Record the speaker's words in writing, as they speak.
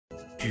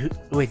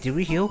Wait, did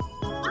we heal?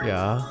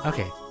 Yeah.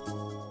 Okay.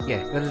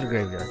 Yeah, go to the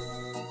graveyard.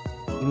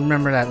 You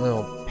remember that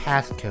little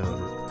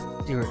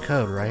passcode, secret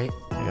code, right?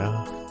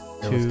 Yeah.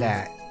 It was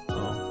that.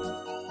 Oh.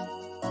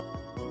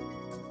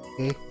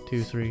 Okay.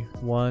 2, 3.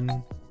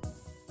 1,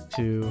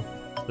 2,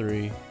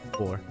 3,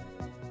 4.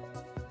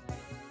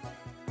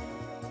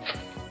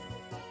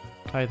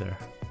 Hi there.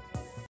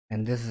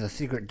 And this is a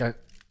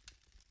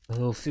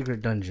little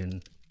secret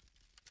dungeon.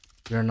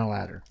 You're on a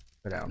ladder.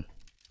 Go down.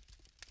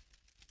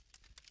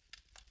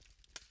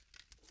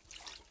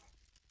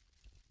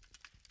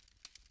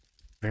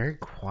 Very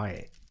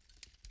quiet.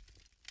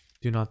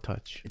 Do not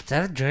touch. Is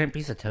that a giant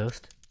piece of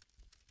toast?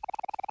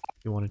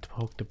 You wanted to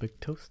poke the big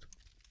toast?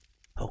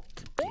 Poke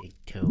the big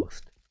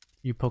toast.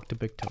 You poked the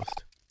big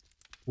toast.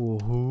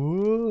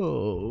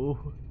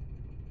 Whoa.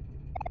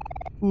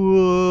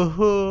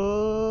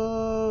 Whoa.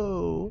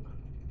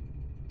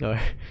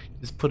 Alright,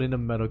 just put in a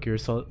Metal Gear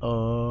Solid.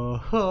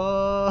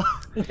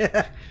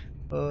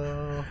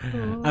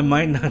 I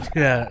might not do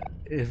that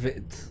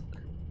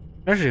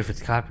especially if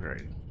it's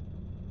copyrighted.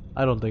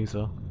 I don't think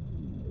so.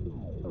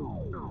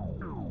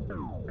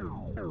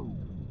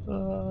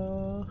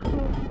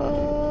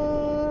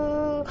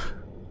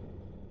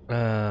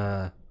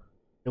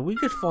 Did we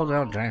just fall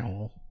down a giant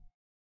hole?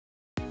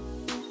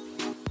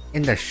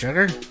 In the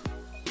sugar?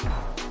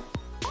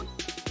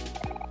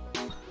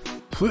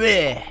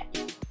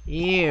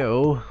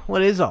 Ew,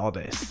 what is all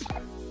this?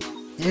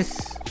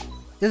 This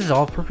is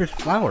all-purpose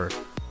flour.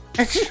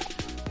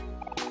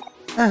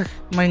 Ugh,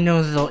 my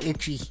nose is all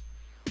itchy.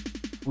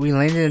 We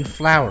landed in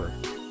flour.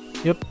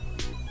 Yep.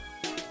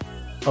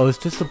 Oh, is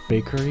this a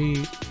bakery?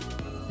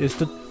 It's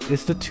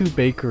the two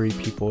bakery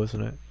people,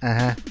 isn't it?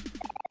 Uh-huh.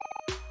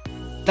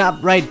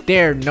 Stop right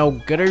there, no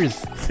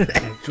gooders.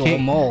 Actual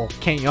mole.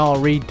 Can't y'all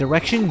read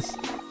directions?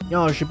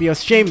 Y'all should be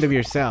ashamed of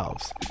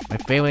yourselves. My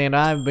family and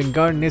I have been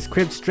guarding this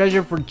crypt's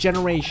treasure for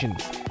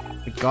generations.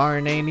 The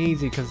garden ain't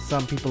easy because of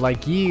some people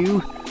like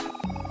you.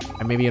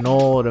 I may be an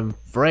old and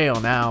frail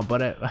now,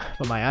 but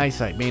my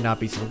eyesight may not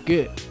be so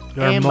good.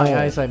 My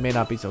eyesight may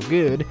not be so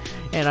good,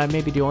 and I may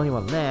be the only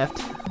one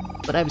left.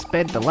 But I've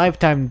spent a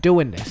lifetime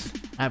doing this.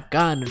 I've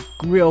gotten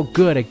real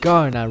good at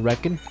gardening, I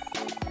reckon.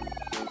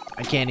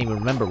 I can't even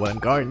remember what I'm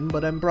gardening,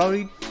 but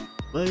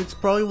it's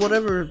probably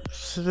whatever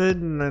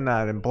sitting in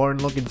that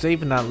important looking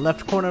safe in that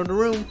left corner of the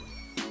room.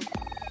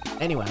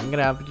 Anyway, I'm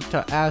gonna have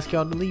to ask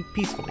y'all to leave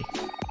peacefully.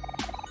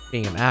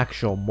 Being an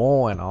actual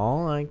mole and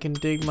all, I can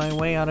dig my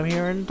way out of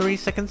here in 3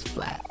 seconds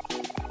flat.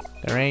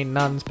 There ain't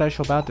nothing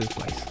special about this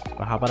place.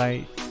 But how about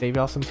I save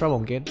y'all some trouble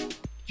and get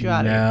you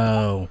out of here?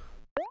 No.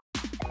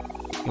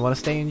 You wanna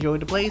stay and enjoy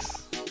the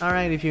place?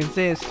 Alright, if you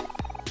insist.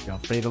 Feel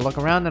free to look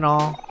around and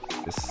all.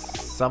 This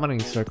summoning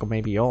circle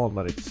may be old,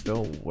 but it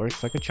still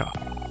works like a charm.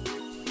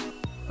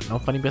 But no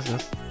funny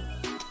business.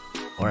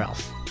 Or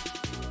else.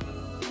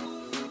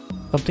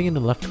 Something in the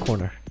left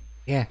corner.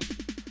 Yeah.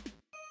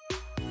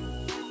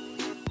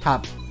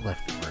 Top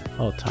left corner.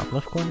 Oh, top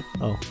left corner?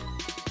 Oh.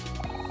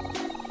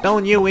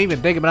 Don't you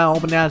even think about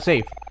opening that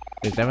safe.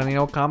 There's definitely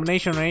no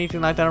combination or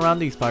anything like that around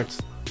these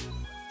parts.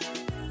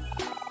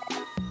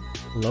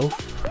 Loaf.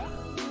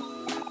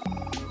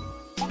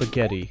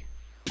 Spaghetti.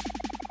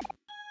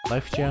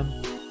 Life jam.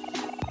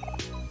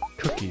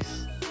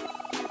 Cookies.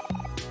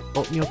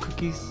 Oatmeal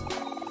cookies.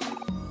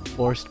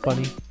 Forest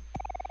bunny.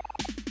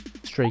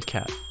 Stray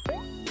cat.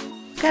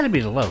 It's gotta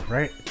be the loaf,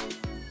 right?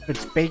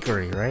 It's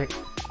bakery, right?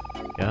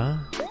 Yeah?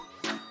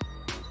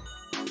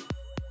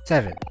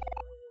 7.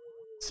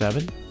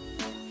 7?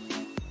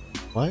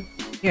 What?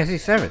 Yeah, I see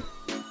 7.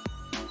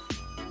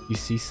 You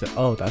see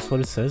oh, that's what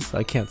it says?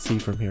 I can't see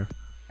from here.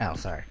 Oh,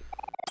 sorry.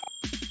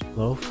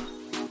 Loaf?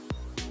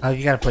 Oh,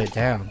 you gotta put it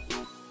down.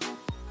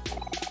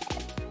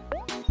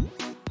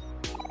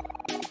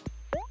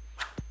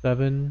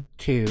 7,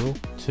 2,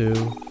 2,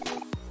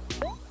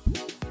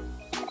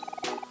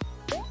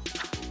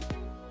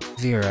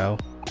 0.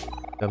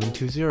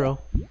 720.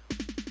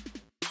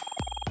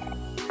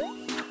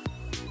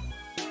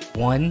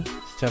 1.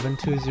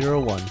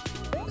 7201.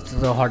 It's a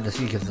little hard to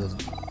see because of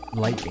the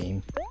light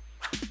beam.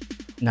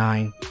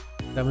 9.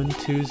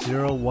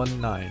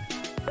 72019.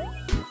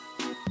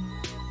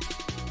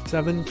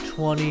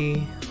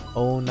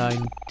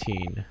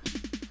 720019.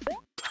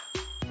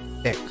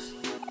 6.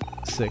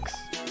 6.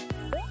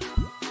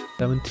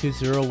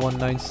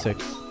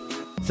 720196.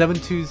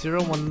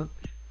 7201.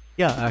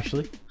 Yeah,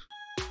 actually.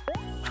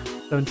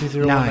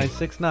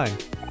 720196.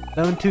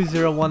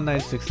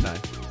 720196.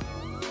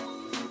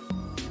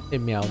 It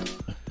meowed.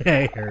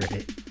 I heard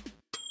it.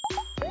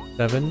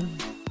 7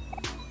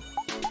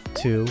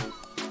 2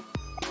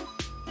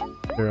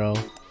 0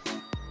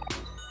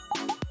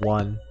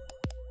 1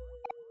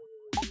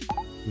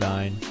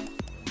 9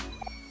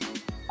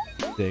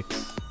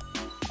 6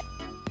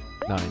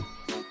 9.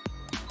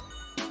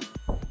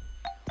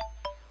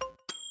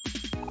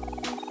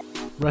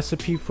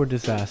 Recipe for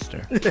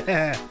disaster.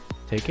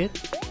 Take it.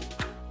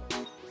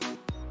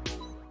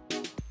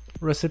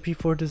 Recipe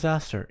for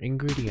disaster.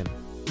 Ingredient.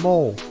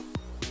 Mole.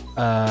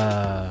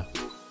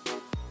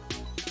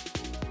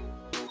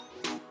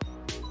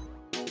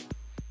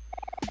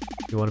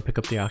 You want to pick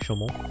up the actual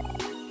mole?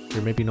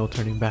 There may be no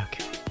turning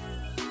back.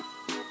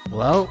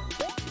 Well,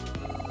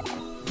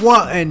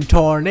 What in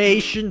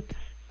tarnation?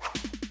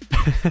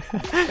 Do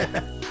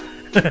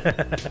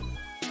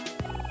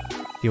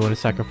you want to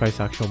sacrifice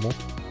actual mole?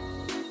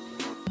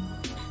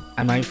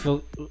 I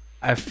feel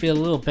a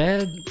little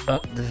bad,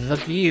 but this is up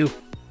to you.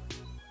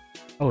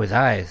 Oh, his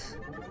eyes.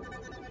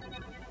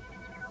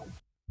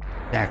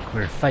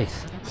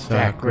 Sacrifice.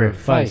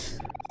 Sacrifice.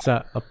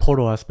 A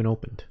portal has been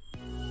opened.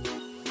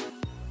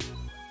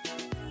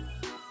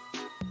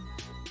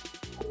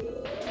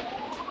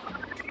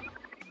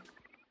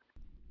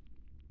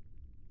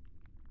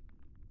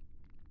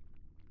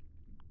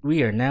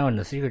 We are now in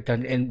the secret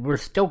dungeon, and we're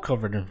still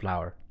covered in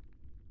flour.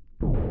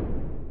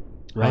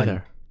 Right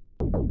there.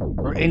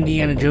 We're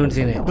Indiana Jones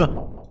in it.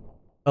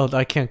 Oh,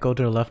 I can't go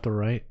to the left or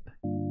right.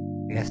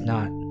 Guess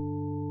not.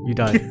 You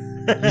died.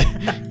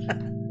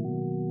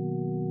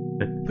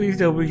 Please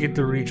don't we get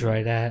to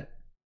retry that.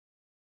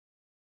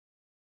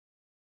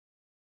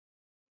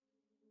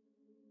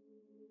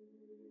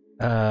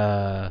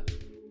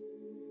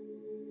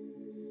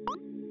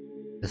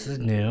 This is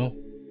new.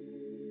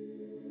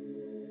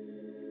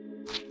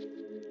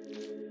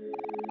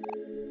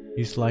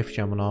 Use life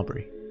gem on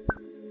Aubrey.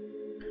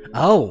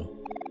 Oh!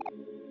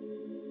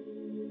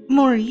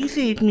 Mori, you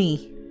saved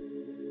me.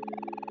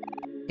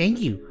 Thank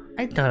you.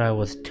 I thought I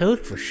was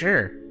toast for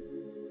sure.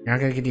 You're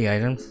not gonna get the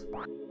items?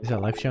 Is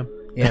that life gem?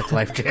 Yeah, it's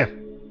life gem.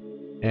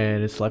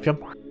 And it's life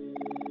gem?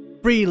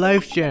 Free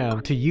life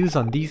gem to use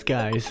on these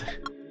guys.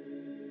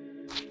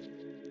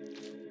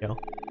 Yeah.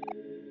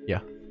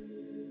 Yeah.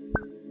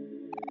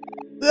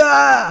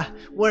 Ah!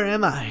 Where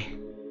am I?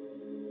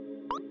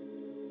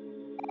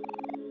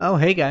 Oh,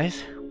 hey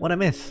guys. What'd I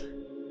miss?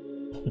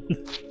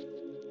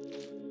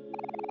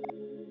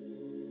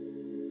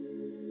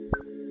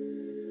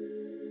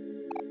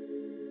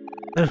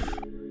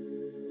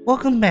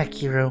 Welcome back,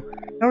 hero.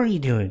 How are you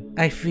doing?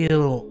 I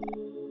feel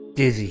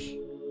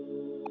dizzy.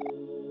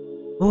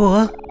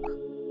 What?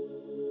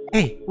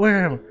 Hey,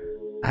 where am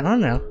I? I don't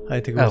know. I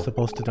think we're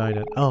supposed to die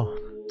then. Oh,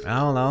 I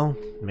don't know.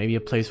 Maybe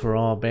a place where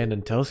all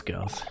abandoned toast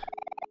girls.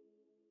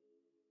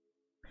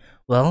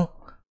 Well,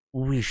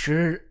 we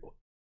sure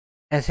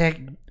as heck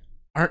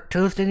aren't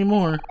toast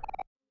anymore.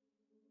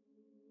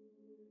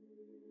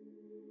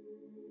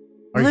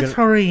 Let's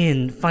hurry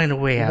and find a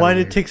way out. Why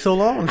did it take so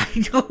long? I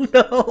don't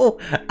know.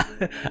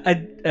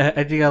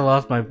 I think I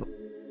lost my.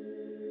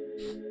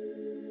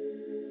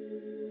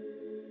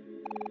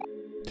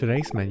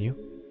 Today's menu,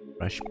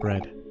 fresh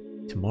bread.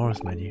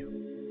 Tomorrow's menu,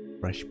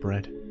 fresh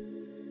bread.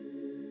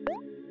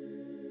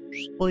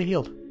 Fully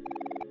healed.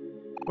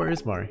 Where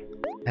is Mari?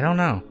 I don't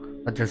know,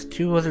 but there's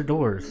 2 other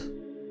doors.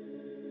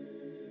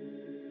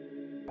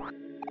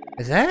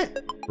 Is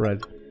that?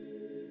 Bread.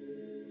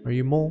 Are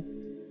you mole?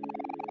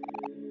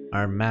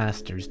 Our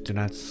masters do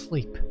not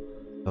sleep,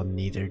 so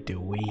neither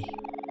do we.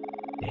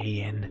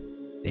 Day in,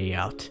 day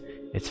out.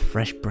 It's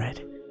fresh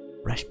bread.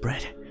 Fresh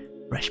bread.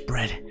 Fresh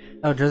bread.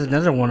 Oh, there's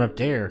another one up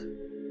there.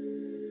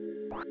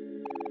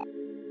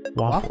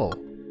 Waffle.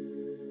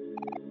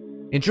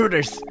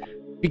 Intruders!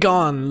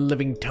 Begone,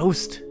 living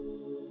toast!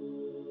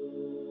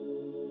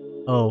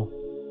 Oh,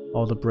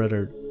 all the bread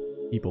are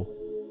people.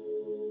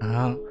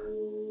 Oh,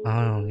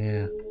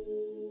 yeah.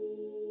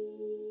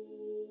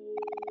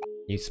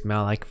 You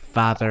smell like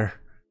father.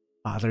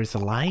 Father's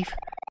alive?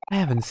 I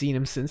haven't seen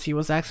him since he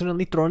was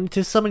accidentally thrown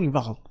into summoning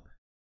vault.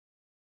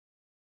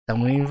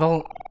 Summoning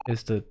vault?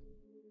 Is the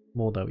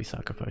mole that we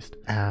sacrificed.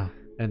 Oh.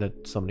 And the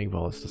summoning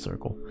vault is the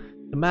circle.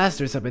 The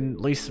masters have been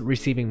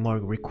receiving more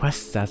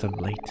requests as of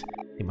late.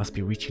 They must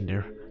be reaching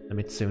their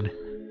limit soon.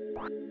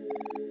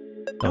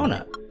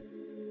 Donut.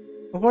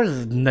 Of course,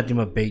 it's nothing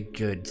but baked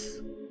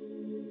goods.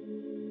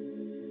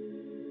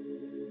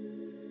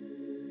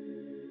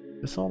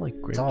 It's all like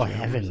grape It's all jam.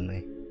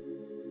 heavenly.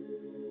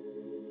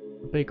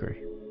 The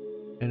bakery.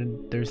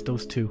 And there's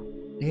those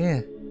 2. Yeah.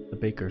 The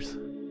bakers.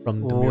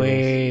 From the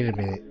Wait a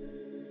minute.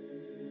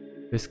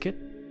 Biscuit?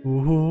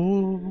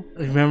 Ooh.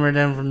 Remember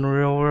them from the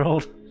real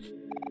world?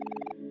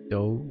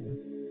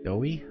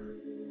 Doughy?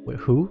 Wait,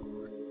 who?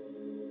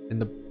 In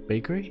the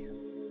bakery?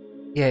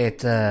 Yeah,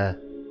 it's the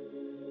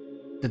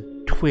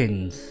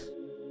twins.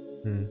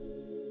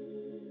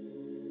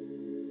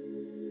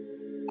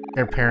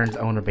 Their parents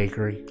own a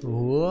bakery.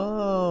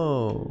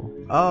 Whoa.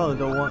 Oh,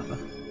 the one.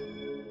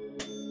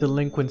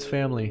 Delinquent's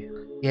family.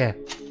 Yeah.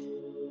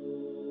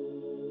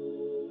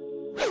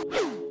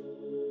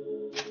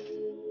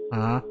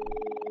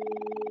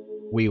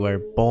 We were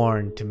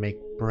born to make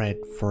bread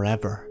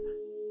forever.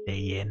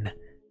 Day in,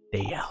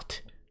 day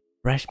out.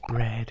 Fresh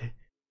bread.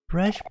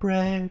 Fresh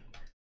bread.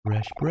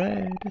 Fresh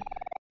bread.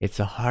 It's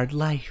a hard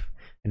life,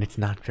 and it's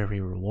not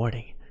very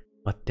rewarding.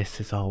 But this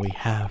is all we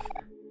have.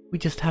 We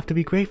just have to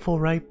be grateful,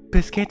 right,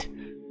 Biscuit?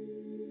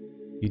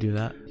 You do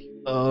that?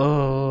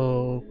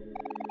 Oh.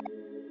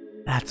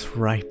 That's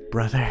right,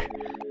 brother.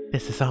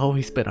 This has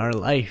always been our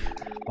life.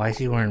 Why is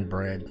he wearing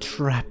bread?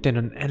 Trapped in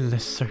an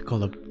endless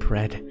circle of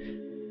bread.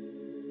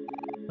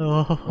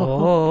 Oh.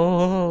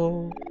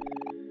 Oh.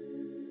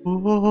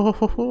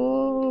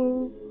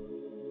 Oh.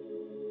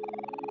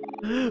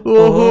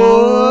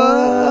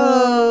 Whoa!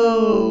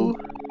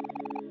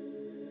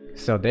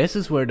 So this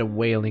is where the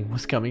wailing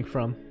was coming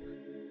from.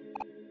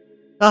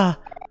 Ah!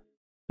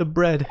 The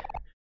bread.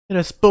 It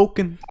has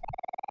spoken.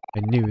 I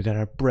knew that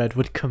our bread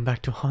would come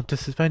back to haunt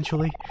us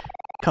eventually.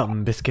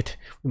 Come, Biscuit.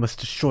 We must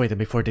destroy them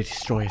before they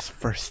destroy us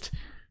first.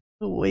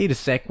 Wait a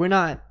sec, we're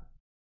not...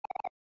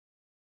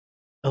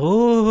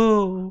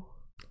 Oh!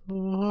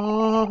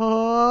 Whoa!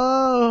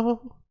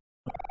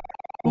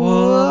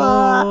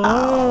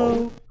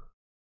 Whoa!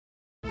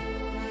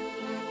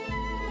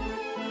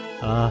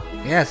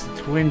 Yes, the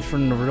twins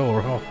from the real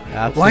world.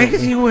 Absolutely. Why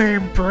is he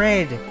wearing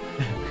bread?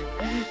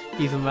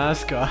 He's a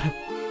mascot.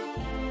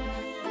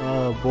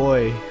 Oh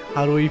boy,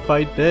 how do we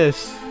fight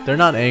this? They're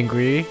not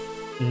angry.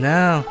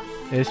 No.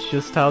 It's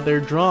just how they're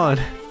drawn.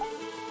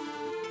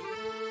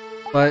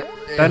 But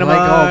Dynamite.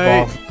 like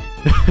all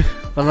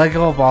but like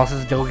all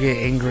bosses, they'll get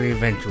angry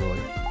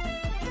eventually.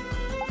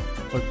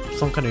 Or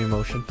some kind of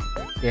emotion.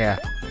 Yeah.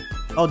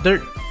 Oh,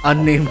 they're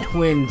Unnamed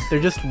twins.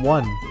 they're just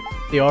one.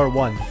 They are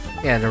one.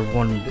 Yeah, they're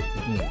one.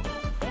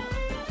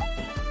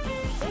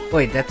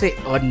 Wait, that's a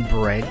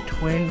unbred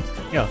twins?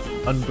 Yeah,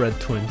 unbred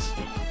twins.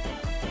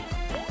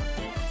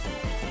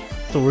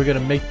 So we're gonna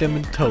make them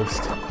in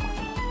toast.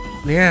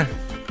 Yeah.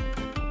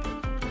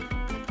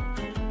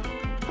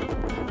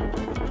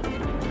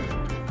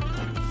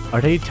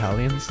 Are they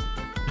Italians?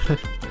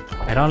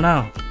 I don't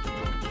know.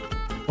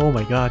 Oh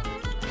my god.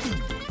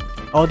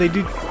 Oh, they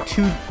do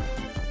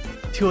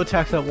two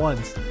attacks at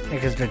once.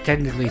 Because they're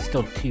technically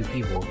still two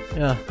people.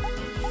 Yeah.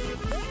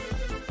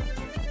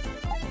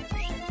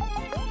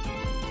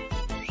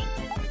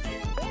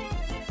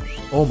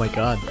 Oh my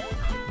god.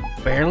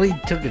 Barely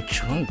took a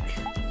chunk.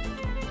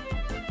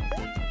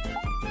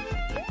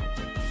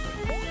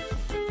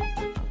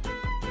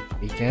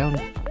 Beat down.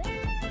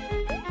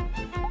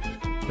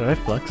 Did I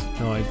flex?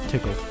 No, I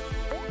tickled.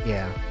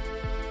 Yeah.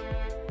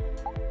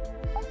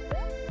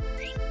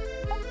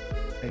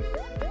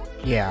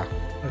 Yeah.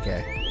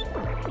 Okay.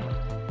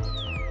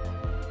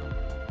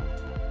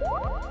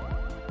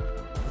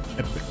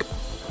 Epic.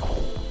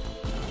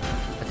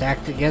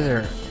 Attack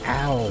together.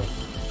 Ow.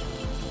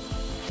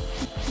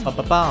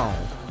 Ba-ba-bow.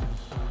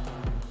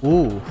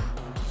 Ooh.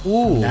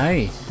 Ooh.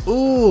 Nice.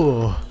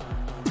 Ooh.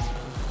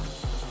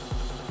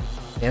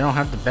 They don't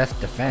have the best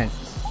defense.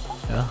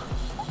 Yeah.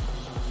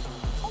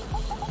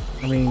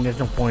 I mean, there's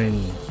no point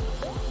in...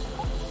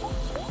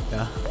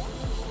 Yeah.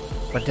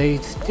 But they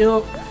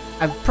still...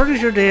 I'm pretty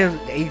sure they have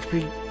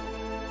HP...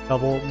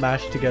 Double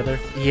mashed together.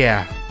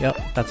 Yeah. Yep,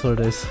 that's what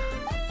it is.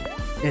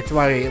 That's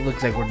why it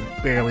looks like we're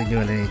barely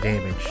doing any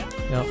damage.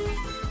 Yep.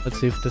 Let's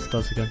see if this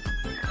does again.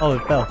 Oh,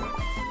 it fell.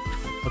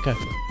 Okay.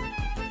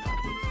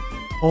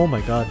 Oh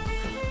my god.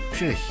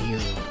 Should've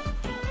healed.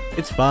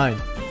 It's fine.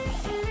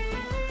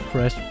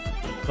 Fresh.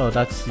 Oh,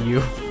 that's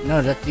you.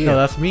 No, that's you. No,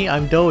 that's me.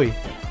 I'm doughy.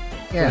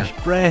 Yeah.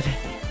 Fresh bread.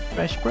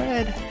 Fresh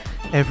bread.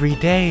 Every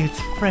day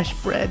it's fresh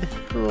bread.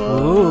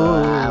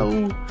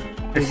 Ooh.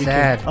 They're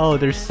sad. Oh,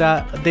 they're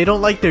sad. They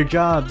don't like their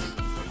jobs.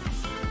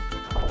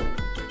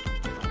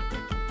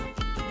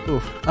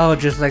 Oof. Oh,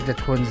 just like the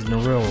twins in the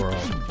real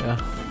world. Yeah.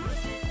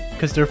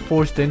 Because they're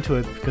forced into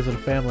it because of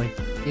the family.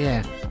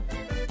 Yeah.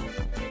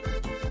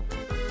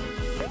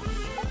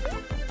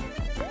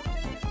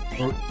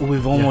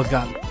 We've almost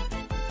got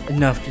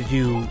enough to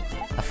do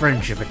a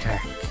friendship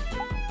attack.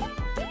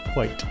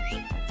 Quite.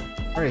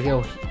 Alright,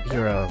 hero.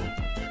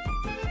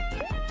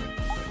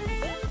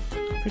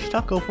 Fish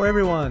taco for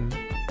everyone.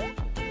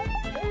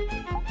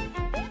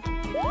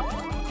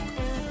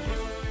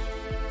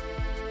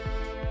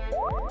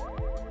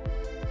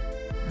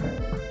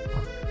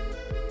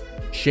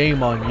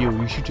 Shame on you.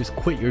 You should just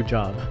quit your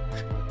job.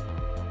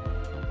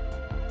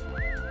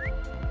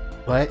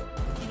 What?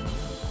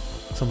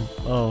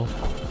 Oh.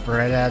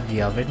 Bread out of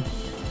the oven?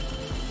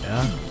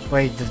 Yeah.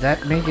 Wait, does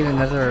that make it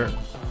another...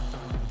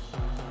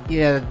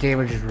 Yeah, the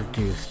damage is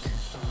reduced.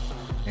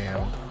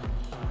 Yeah.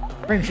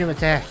 Friendship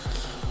attack.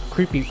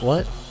 Creepy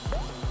what?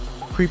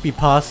 Creepy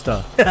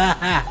pasta.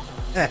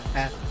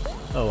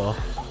 Oh well.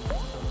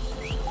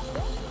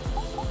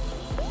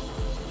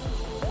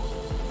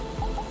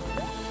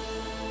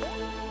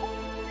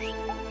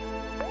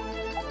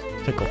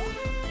 Tickle.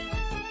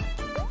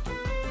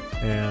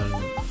 And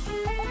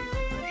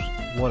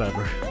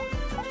whatever.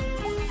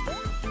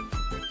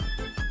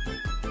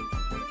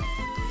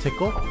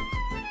 Tickle.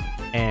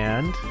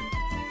 And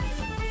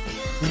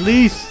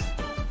release.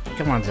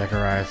 Come on,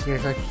 Zachariah.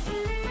 Seriously?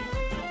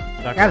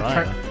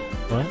 Zachariah.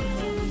 What?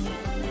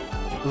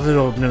 A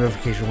little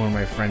notification one of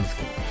my friends.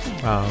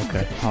 Oh,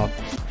 okay.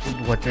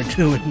 What they're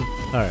doing.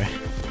 Alright.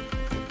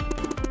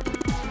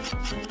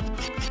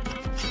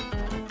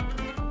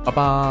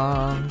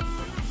 Ba-bang.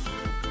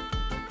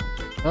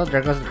 Oh,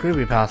 there goes the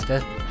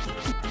creepypasta.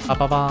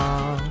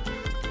 Ba-ba-bang.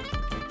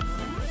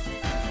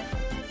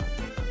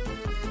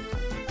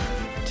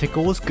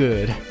 Tickle was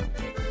good.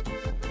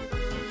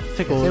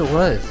 Tickle. Yes, it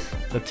was.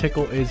 The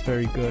tickle is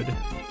very good.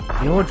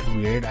 You know what's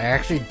weird? I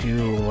actually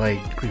do like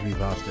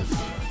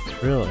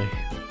creepypastas. Really?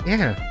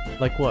 Yeah.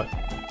 Like what?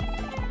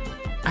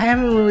 I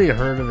haven't really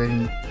heard of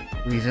any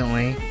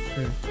recently,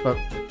 but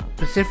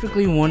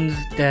specifically ones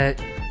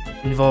that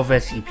involve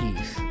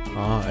SCPs.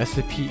 Oh,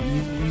 SCP.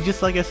 You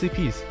just like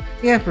SCPs?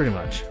 Yeah, pretty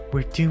much.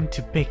 We're doomed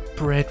to bake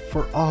bread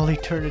for all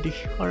eternity,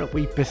 aren't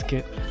we,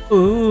 Biscuit?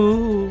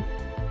 Ooh.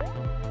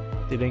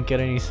 They didn't get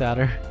any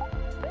sadder.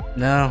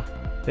 No.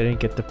 They didn't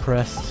get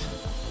depressed.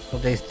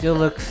 But they still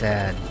look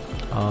sad.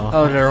 Oh,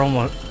 Oh, they're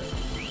almost...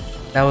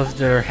 That was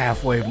their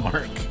halfway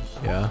mark.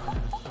 yeah.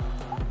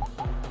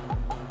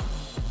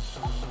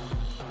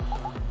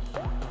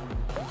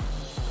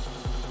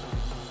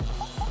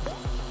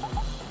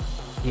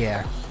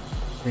 Yeah.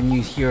 Then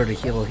use Hero to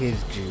heal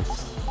his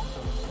juice.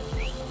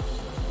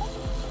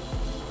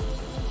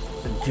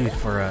 The juice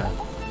for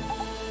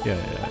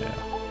Yeah.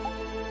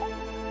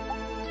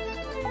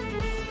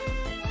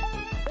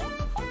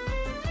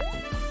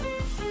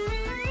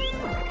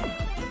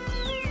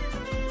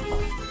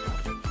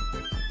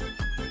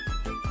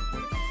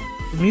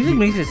 The music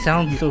makes it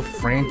sound so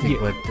frantic,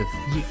 but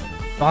the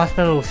boss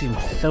battle seems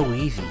so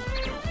easy.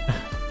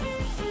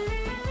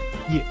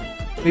 Yeah.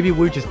 Maybe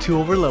we're just too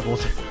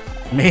overleveled.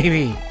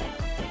 Maybe.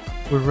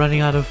 We're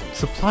running out of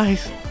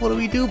supplies. What do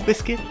we do,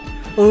 Biscuit?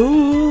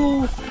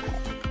 Ooh.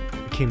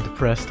 Became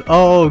depressed.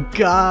 Oh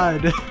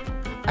God.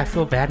 I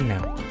feel bad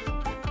now.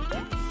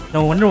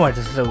 No wonder why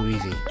this is so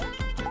easy.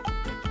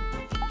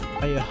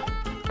 Yep.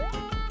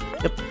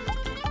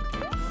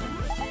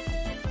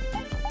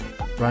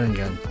 Run and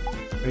gun.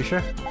 Are you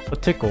sure? A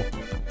tickle.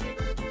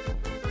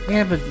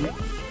 Yeah, but...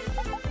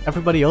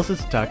 Everybody else is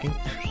attacking.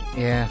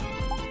 Yeah.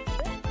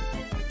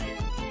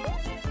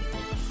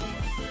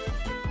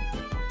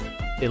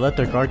 They let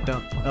their guard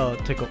down. Oh,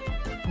 tickle.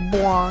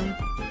 Boing.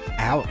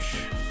 Ouch.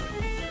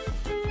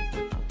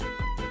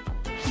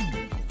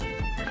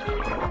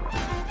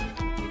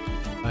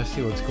 I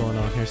see what's going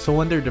on here. So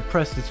when they're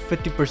depressed, it's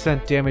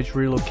 50% damage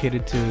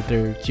relocated to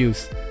their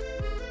juice.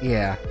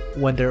 Yeah.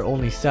 When they're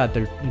only sad,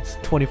 it's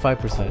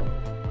 25%.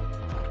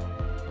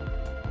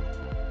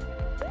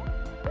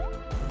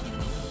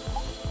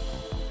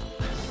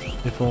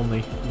 If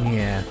only.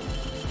 Yeah.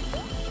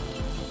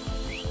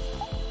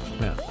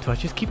 Yeah. Do I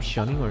just keep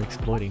shunning or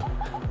exploiting?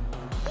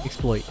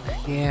 Exploit.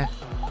 Yeah.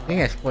 I think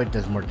Exploit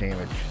does more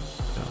damage.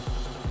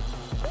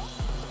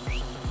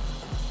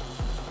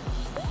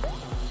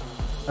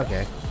 No.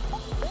 Okay.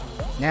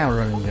 Now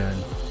run and gun.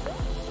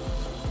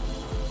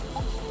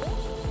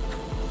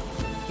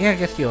 Yeah, I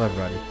guess heal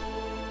everybody.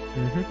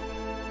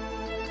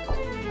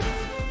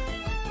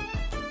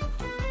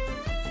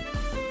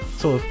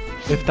 So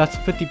if that's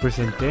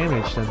 50%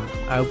 damage, then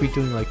I'll be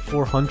doing like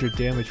 400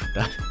 damage with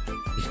that.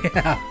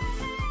 Yeah.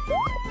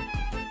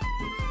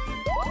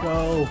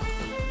 Go.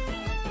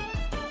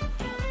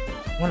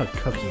 I want a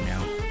cookie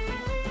now.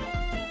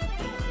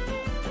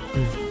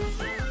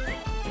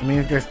 I mean,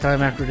 if there's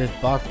time after this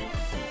boss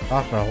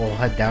battle, we'll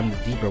head down the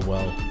deeper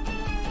well.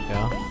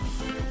 Yeah.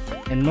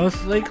 And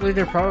most likely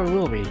there probably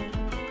will be.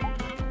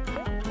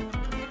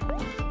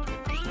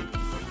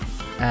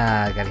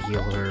 Ah, I gotta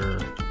heal her.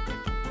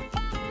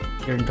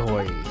 Your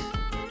toys.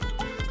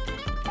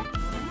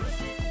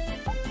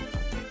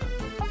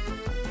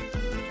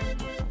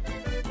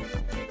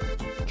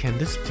 Can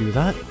this do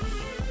that?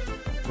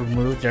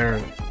 Remove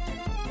their...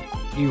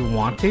 You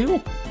want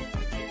to?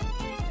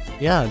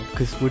 Yeah,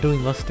 because we're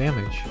doing less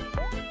damage.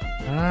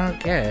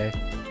 Okay.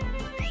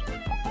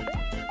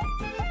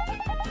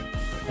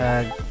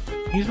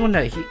 Use one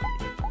that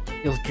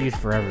heals juice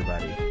for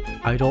everybody.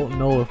 I don't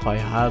know if I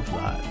have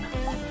that.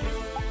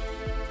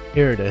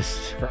 Here it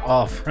is. For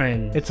all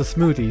friends. It's a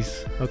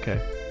smoothies. Okay.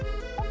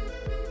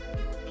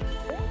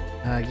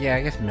 Yeah,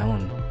 I guess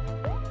melon.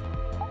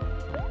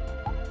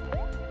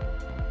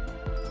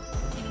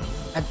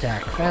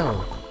 Attack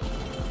fell.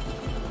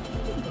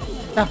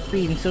 Stop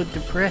being so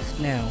depressed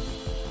now.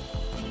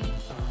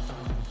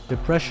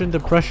 Depression,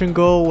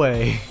 go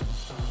away.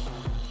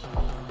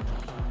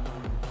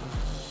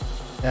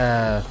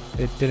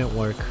 It didn't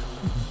work.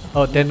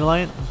 Oh,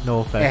 Dandelion? No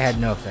effect. It had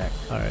no effect.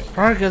 Alright.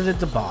 Probably because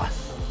it's a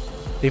boss.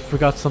 They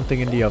forgot something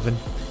in the oven.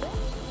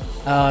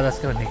 Oh, that's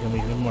gonna make him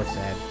even more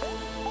sad.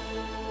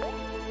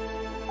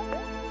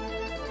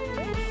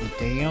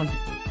 Eat down.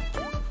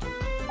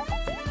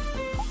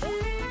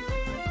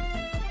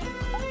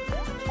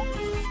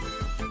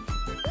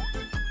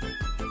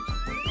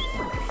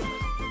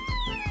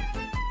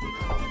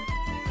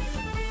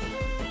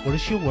 What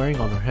is she wearing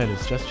on her head?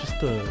 Is that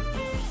just a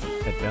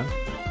headband?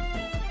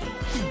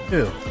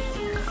 Who?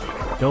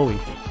 Joey.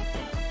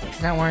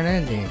 She's not wearing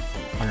anything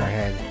on her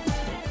head.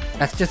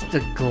 That's just the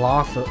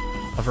gloss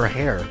of her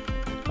hair.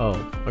 Oh,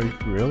 are you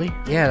really?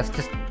 Yeah, that's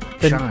just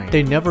Then shine.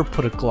 they never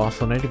put a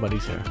gloss on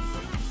anybody's hair.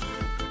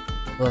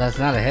 Well, that's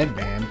not a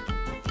headband.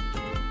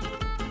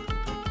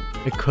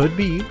 It could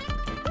be.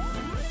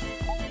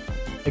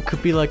 It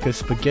could be like a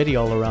spaghetti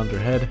all around her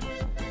head.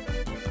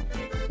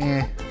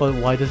 Eh. But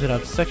why does it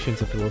have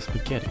sections if it was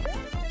spaghetti?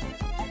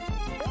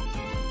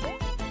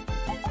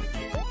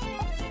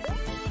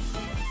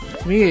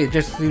 To me, it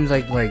just seems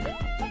like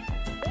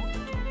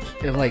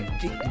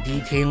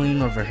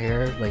detailing of her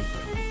hair, like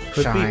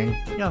Could shine.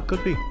 be. Yeah,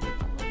 could be.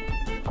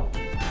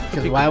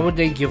 Because why would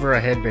they give her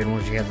a headband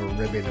when she has a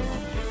ribbon on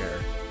her hair?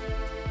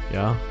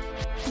 Yeah.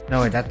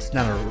 No, wait, that's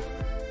not a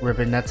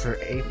ribbon. That's her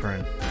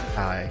apron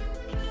tie.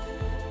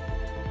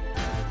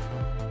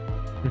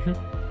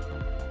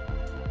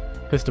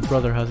 Because the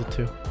brother has it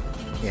too.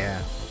 Yeah.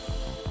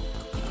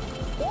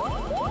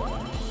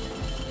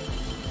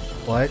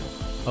 What?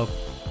 Oh,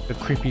 the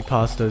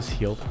creepypasta is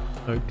healed.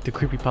 The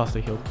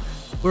creepypasta healed.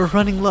 We're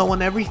running low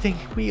on everything.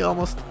 We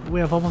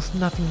have almost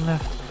nothing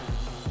left.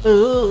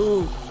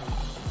 Ooh.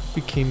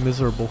 Became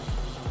miserable.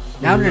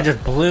 Now they're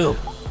just blue.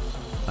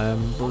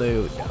 I'm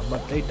blue.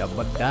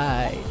 Dabba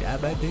die.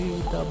 Dabba dee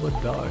dabba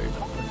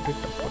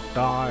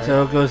die.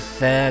 So it goes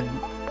sad,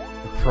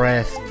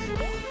 depressed,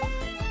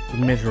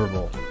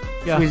 miserable.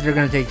 Yeah. Which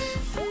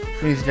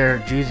means their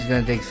juice is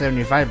gonna take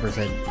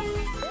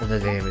 75% of the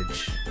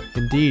damage.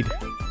 Indeed.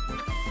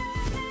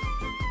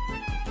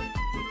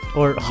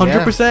 Or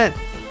 100%.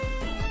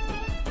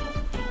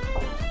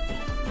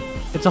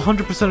 It's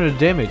 100% of the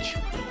damage.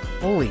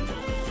 Holy.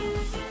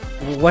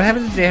 What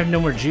happens if they have no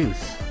more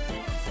juice?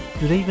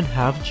 Do they even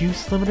have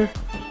juice limiter?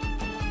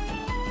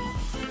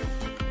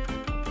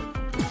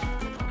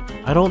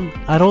 I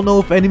don't know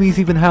if enemies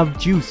even have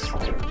juice.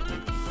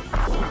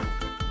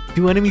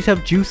 Do enemies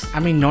have juice? I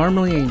mean,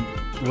 normally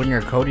when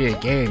you're coding a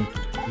game,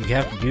 you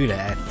have to do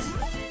that.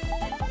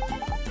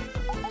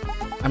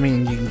 I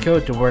mean, you can kill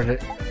it to where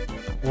it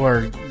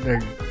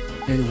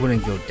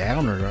wouldn't go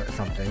down or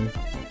something.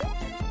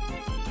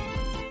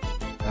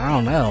 I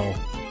don't know.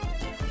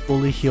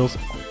 Fully heals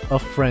a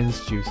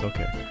friend's juice.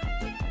 Okay.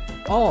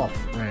 Off.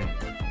 Right.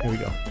 Here we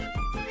go.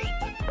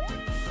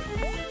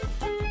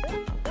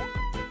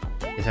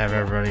 Just have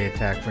everybody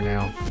attack for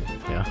now.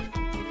 Yeah.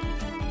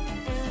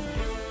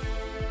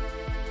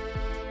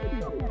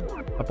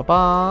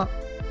 Ba-ba-ba.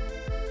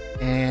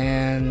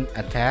 And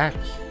attack.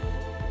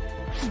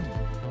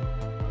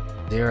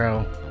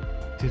 0.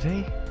 Do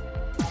they?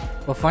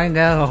 We'll find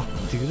out.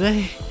 Do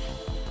they?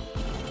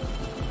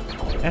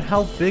 And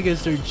how big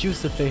is their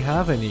juice if they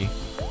have any?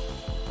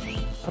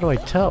 How do I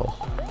tell?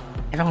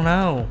 I don't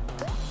know.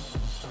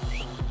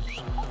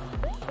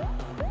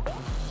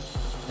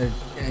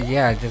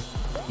 Yeah, just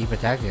keep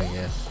attacking, I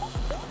guess.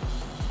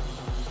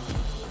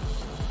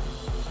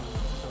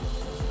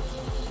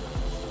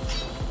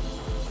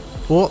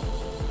 Well,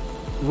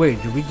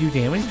 wait, did we do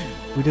damage?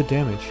 We did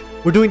damage.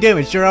 We're doing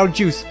damage. They're out of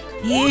juice.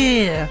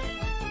 Yeah.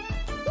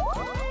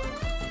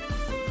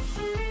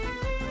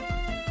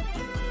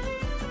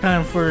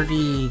 Time for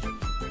the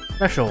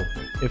special.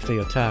 If they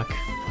attack,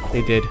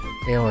 they did.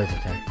 They always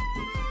attack.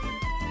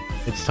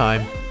 It's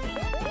time.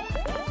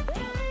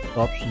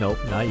 Oh, nope,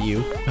 not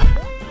you.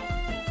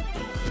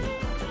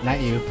 Not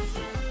you.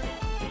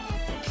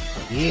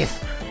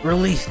 Yes,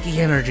 release the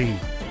energy.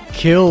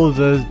 Kill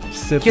the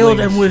siblings. Kill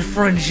them with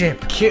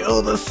friendship.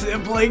 Kill the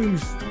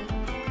siblings.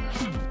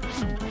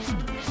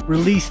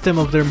 Release them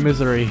of their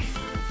misery.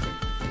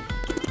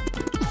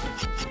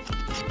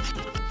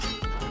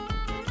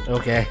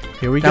 Okay.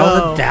 Here we that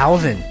go. That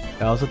was 1,000.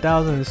 That was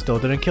 1,000 and still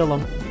didn't kill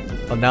them.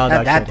 But now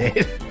that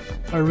did.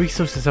 Our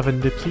resources have been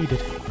depleted.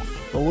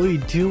 What will we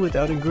do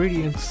without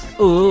ingredients?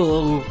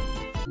 Ooh.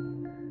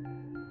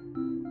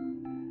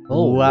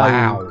 Oh,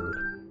 wow.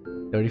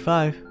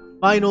 35.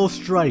 Final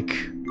strike.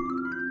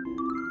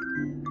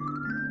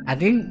 I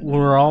think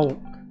we're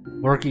all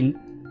working.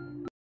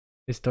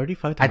 Is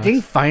 35 I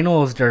think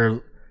final is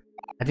their...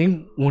 I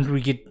think once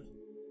we get...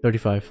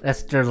 35.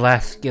 That's their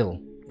last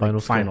skill. Final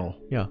like, final.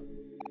 Yeah.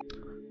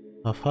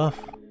 Huff huff.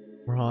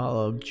 We're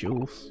all out of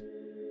juice.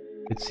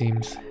 It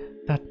seems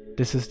that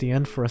this is the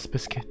end for us,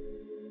 Biscuit.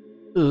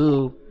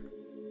 Ooh.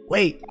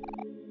 Wait.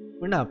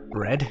 We're not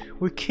bread.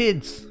 We're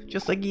kids.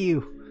 Just like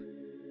you.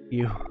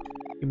 You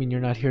mean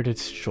you're not here to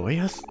destroy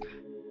us?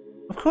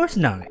 Of course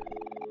not.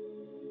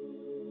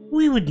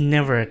 We would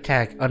never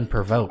attack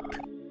unprovoked.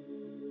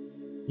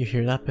 You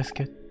hear that,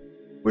 Biscuit?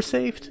 We're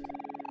saved.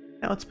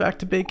 Now it's back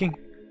to baking.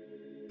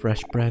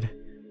 Fresh bread.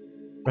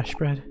 Fresh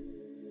bread.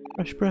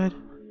 Fresh bread.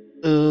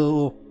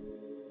 Ooh.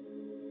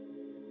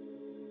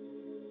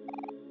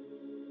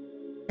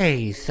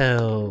 Hey,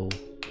 so...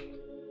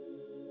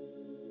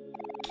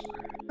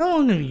 how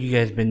long have you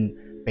guys been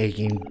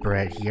baking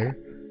bread here?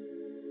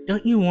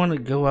 Don't you want to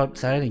go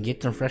outside and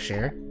get some fresh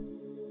air?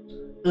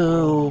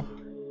 Ooh.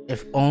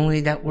 If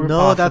only that were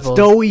possible. No, that's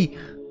doughy.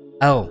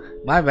 Oh,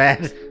 my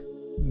bad.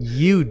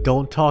 You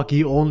don't talk,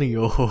 you only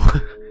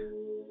oh.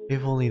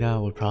 If only that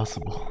were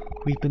possible.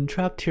 We've been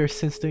trapped here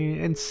since the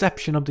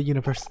inception of the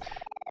universe.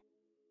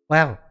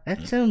 Wow,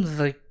 that sounds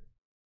like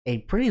a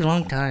pretty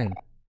long time.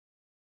 I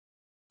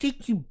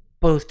think you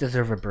both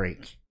deserve a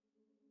break.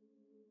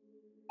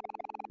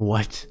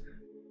 What?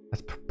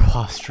 That's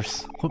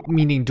preposterous. What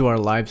meaning do our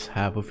lives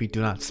have if we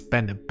do not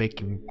spend it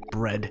baking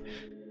bread?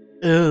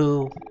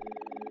 Ooh.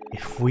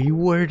 If we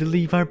were to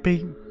leave our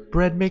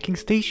bread making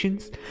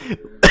stations,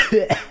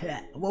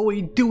 what would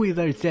we do with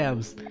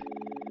ourselves?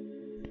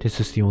 This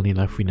is the only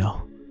life we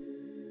know.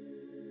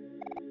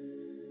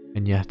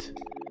 And yet,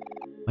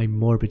 my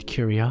morbid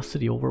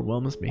curiosity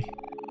overwhelms me.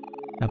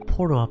 That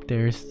portal up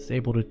there is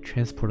able to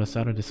transport us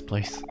out of this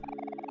place.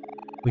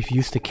 We've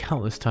used it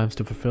countless times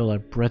to fulfill our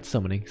bread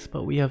summonings,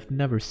 but we have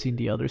never seen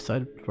the other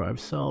side for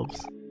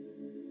ourselves.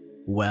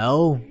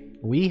 Well,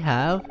 we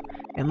have,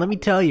 and let me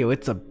tell you,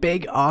 it's a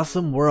big,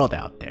 awesome world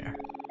out there.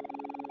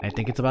 I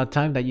think it's about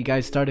time that you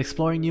guys start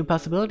exploring new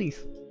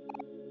possibilities.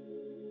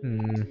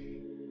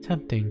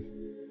 Tempting.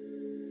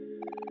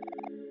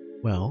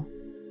 Well,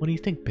 what do you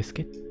think,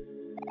 Biscuit?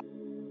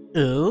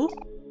 Ooh?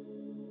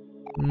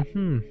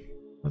 I'm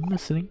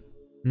listening.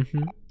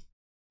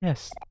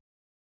 Yes.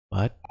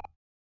 What?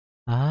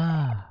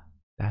 Ah,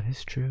 that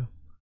is true.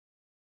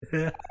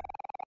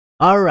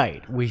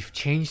 Alright, we've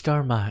changed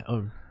our mind.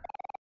 Oh,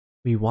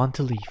 we want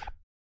to leave.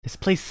 This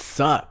place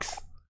sucks.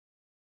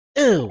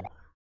 Ew.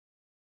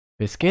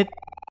 Biscuit,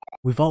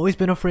 we've always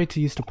been afraid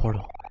to use the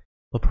portal,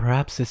 but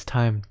perhaps it's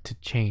time to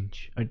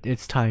change.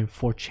 It's time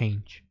for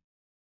change.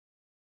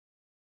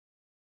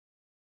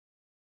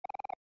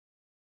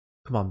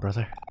 Come on,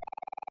 brother.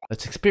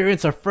 Let's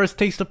experience our first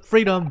taste of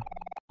freedom.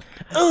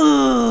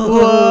 Ooh.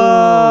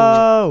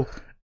 Whoa!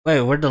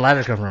 Wait, where'd the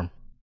ladder come from?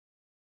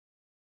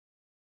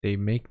 They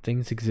make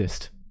things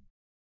exist.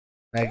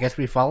 I guess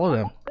we follow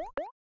them.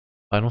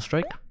 Final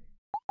strike?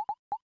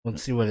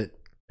 Let's see what it...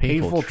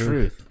 Painful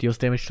truth. Deals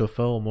damage to a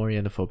foe, OMORI,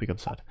 and the foe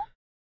becomes sad.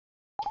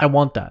 I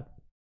want that.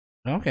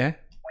 Okay.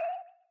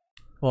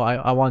 Well,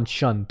 I want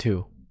Shun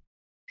too.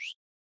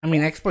 I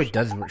mean, exploit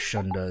does what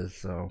Shun does,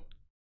 so...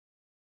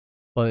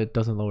 But it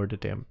doesn't lower the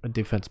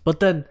defense.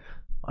 But then,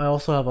 I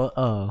also have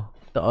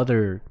the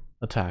other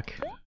attack.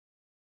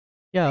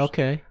 Yeah,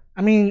 okay.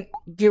 I mean,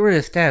 get rid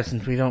of stab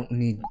since we don't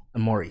need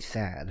OMORI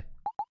sad.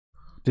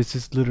 This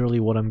is literally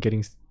what I'm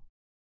getting...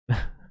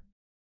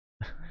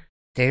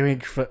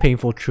 Damage for...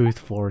 Painful truth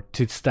for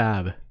to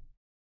stab.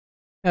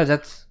 No,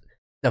 that's...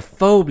 The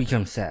foe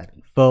becomes sad.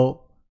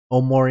 Foe,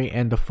 OMORI,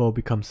 and the foe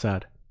become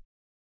sad.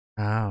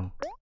 Oh.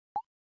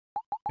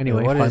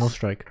 Anyway, What final is...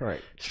 strike.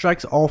 Correct.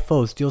 Strikes all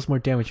foes, deals more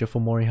damage if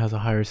OMORI has a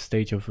higher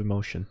stage of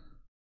emotion.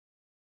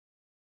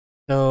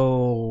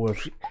 So,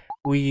 if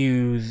we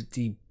use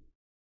the...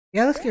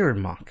 Yeah, let's get rid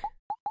of Monk.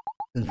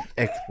 Since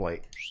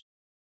exploit.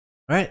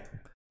 Alright.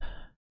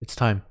 It's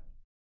time.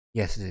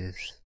 Yes, it is.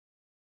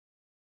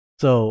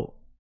 So,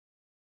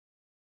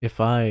 if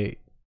I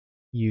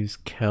use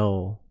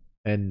Kel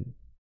and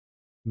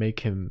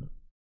make him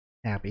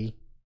Happy.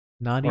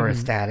 not Or even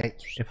ecstatic.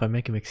 if I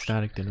make him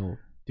ecstatic, then it'll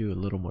do a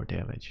little more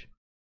damage.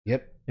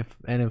 Yep.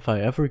 If I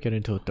ever get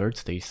into a third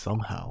stage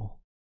somehow,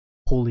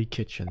 holy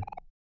kitchen.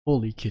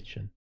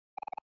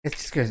 It's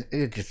just because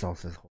it just all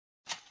says...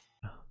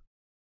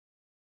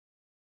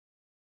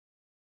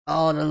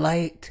 Oh, the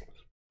light.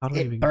 How do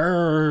It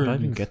burns. How do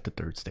I even get the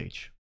third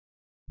stage?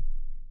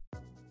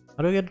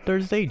 How do I get the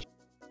third stage?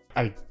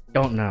 I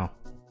don't know.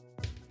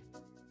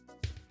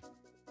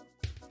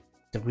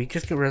 Did we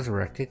just get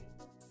resurrected?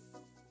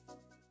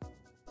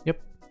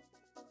 Yep.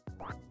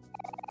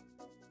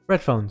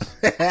 Red phones.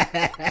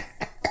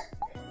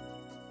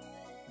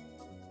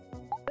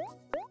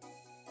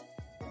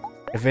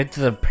 If it's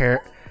a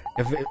pair...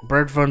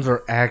 bird phones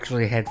are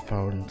actually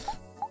headphones.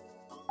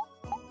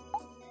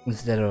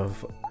 Instead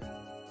of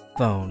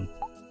phone.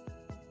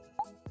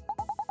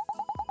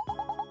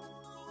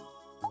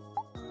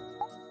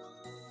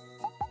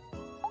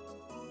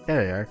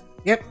 There they are.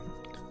 Yep.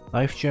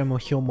 Life gem will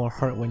heal more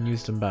heart when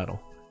used in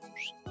battle.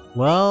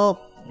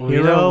 Well, We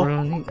don't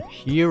really need...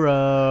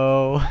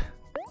 hero.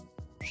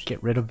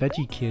 Get rid of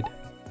Veggie Kid.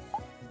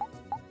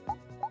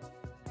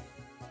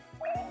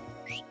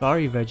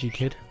 Sorry, Veggie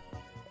Kid.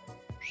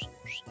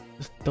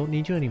 Just don't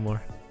need you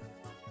anymore.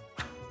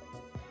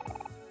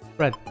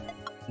 Red.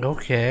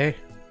 Okay.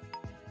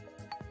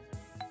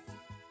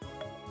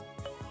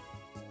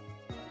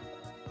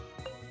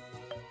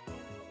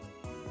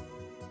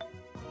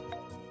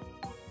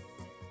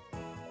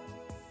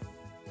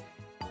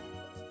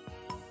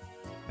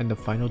 And the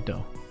final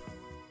dough.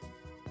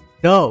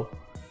 Dough!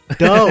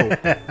 Dough!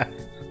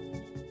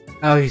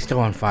 Oh, he's still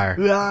on fire.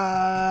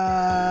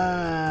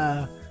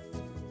 Ah!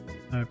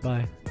 Alright,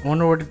 bye. I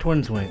wonder where the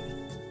twins went.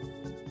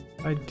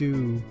 I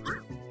do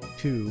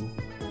too.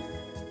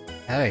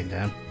 That ain't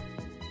them.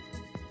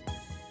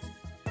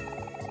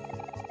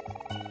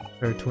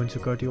 There are twins who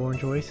guard the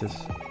Orange Oasis.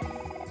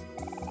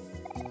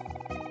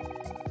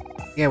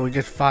 Yeah, we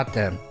just fought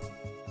them.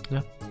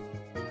 Yeah.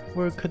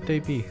 Where could they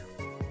be?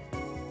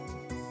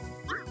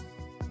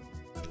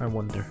 I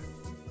wonder.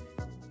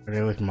 Are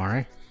they with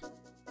Mari?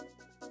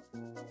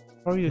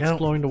 Probably No.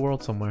 exploring the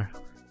world somewhere.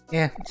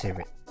 Yeah, save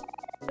it.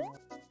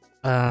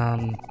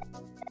 Huh?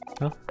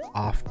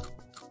 Off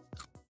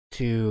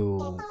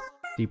to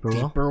Deeper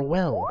well? Deeper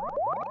Well.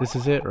 This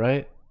is it,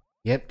 right?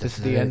 Yep, This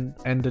is the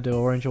end of the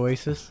Orange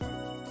Oasis?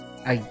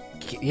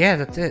 Yeah,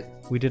 that's it.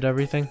 We did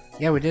everything?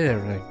 Yeah, we did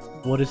everything.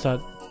 What is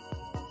that?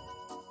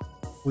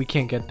 We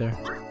can't get there.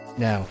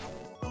 No.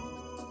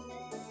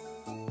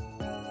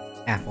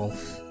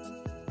 Apples.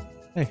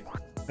 Hey.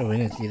 Oh, we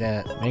didn't see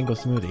that. Mango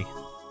smoothie.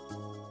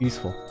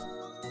 Useful.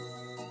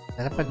 Is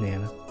that a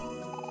banana?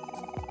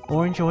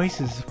 Orange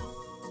Oasis.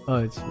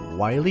 It's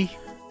Wiley?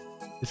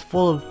 It's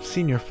full of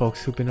senior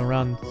folks who've been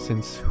around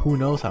since who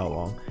knows how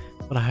long.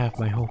 But I have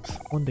my hopes.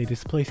 One day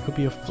this place could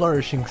be a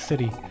flourishing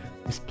city.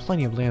 There's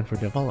plenty of land for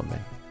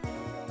development.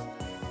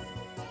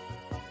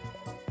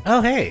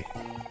 Oh, hey.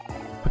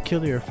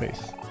 Peculiar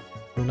face.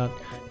 You're not.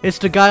 It's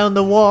the guy on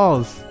the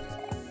walls!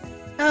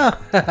 Oh,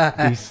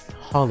 These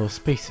hollow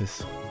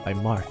spaces I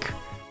mark.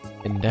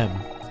 In them,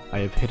 I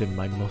have hidden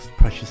my most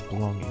precious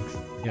belongings.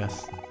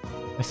 Yes,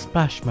 I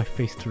smash my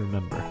face to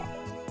remember.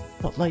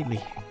 But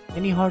lightly.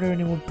 Any harder and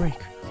it will break.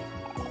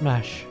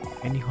 Smash.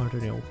 Any harder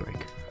and it will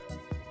break.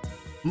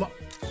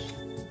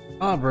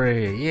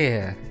 OMORI,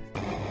 yeah.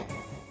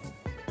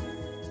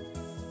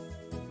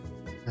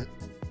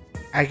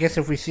 I guess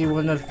if we see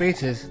one of those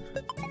faces,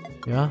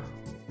 Yeah?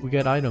 We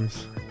get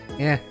items.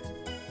 yeah.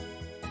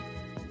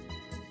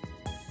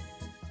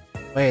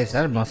 Wait, is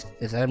that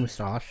a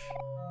mustache?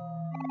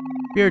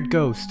 Beard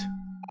Ghost.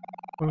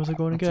 Where was I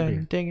going What's a again?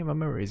 beard? Dang it, my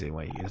memory isn't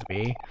what it used to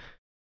be.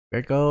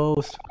 Beard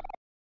Ghost.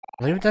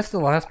 I believe that's the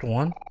last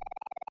one.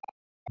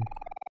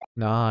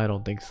 Nah, I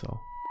don't think so.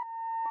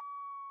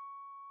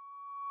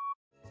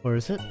 Where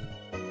is it?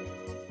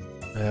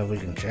 We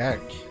can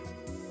check.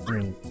 I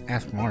mean,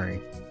 ask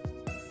Mari.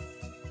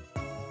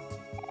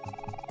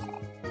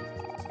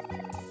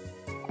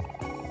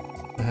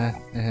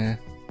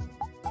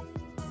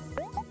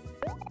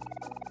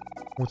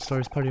 What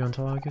Stars Party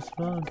until August?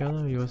 Well,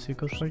 Gala, USC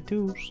Coast Part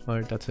 2.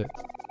 Alright, that's it.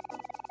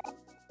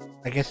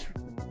 I guess.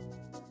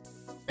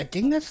 I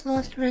think that's the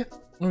last of it.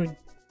 Let me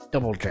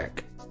double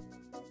check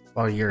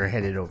while you're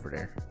headed over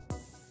there,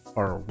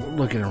 or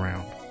looking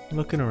around.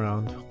 Looking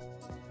around.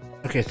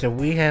 Okay, so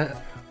we got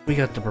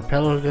the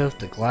propeller ghost,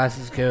 the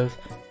glasses ghost,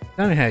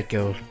 sunhead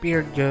ghost,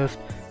 beard ghost,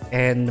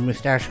 and the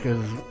mustache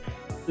ghost,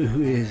 who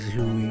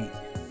we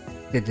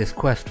did this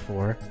quest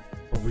for.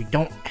 But we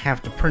don't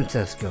have the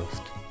princess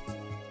ghost.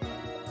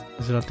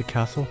 Is it at the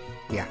castle?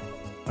 Yeah.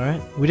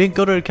 Alright. We didn't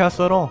go to the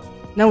castle at all.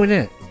 No, we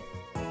didn't.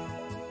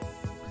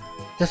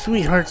 The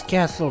Sweetheart's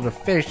Castle to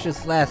finish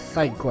this last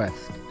side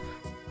quest,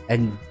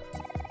 and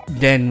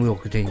then we'll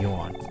continue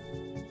on.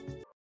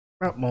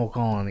 Rutmole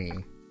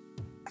Colony.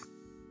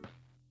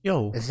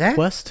 Yo, Is that-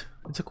 quest?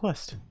 It's a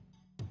quest.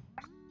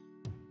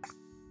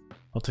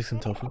 I'll take some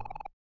tofu.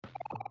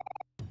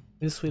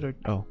 Is Sweetheart?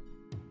 Oh.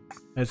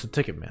 It's a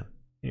ticket, man.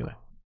 Anyway.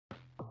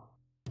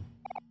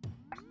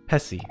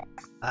 Pessy.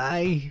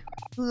 I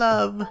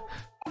love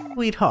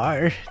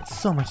Sweetheart.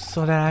 So much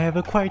so that I have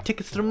acquired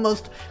tickets to the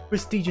most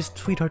prestigious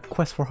Sweetheart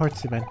Quest for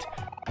Hearts event.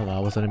 Although I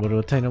was unable to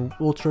obtain an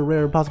ultra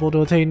rare impossible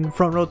to attain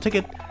front row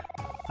ticket,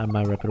 and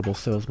my reputable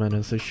salesman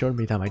has assured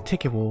me that my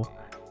ticket will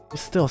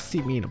still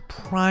seat me in a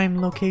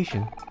prime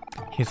location.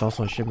 He has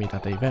also assured me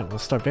that the event will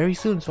start very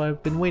soon, so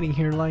I've been waiting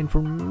here in line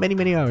for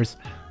many hours.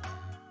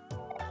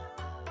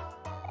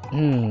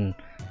 I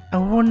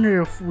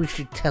wonder if we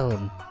should tell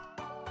him.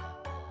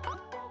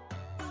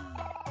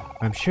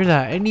 I'm sure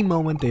that at any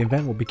moment the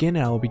event will begin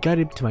and I will be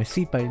guided to my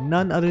seat by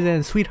none other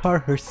than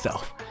Sweetheart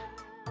herself.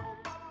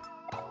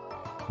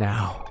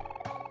 Now,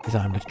 as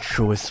I'm the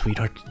truest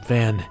Sweetheart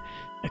fan,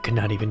 I could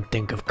not even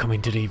think of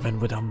coming to the event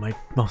without my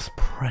most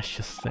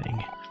precious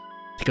thing.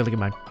 Take a look at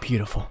my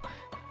beautiful...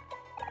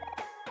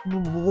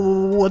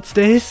 What's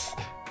this?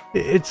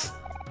 It's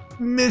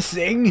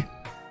missing.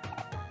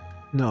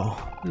 No,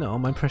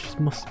 my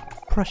most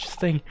precious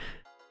thing.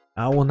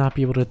 I will not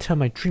be able to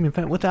attend my dream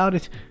event without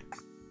it.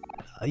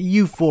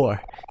 You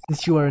four,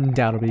 since you are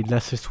undoubtedly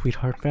lesser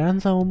Sweetheart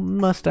fans, I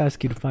must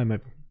ask you to find my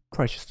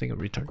precious thing and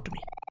return to me.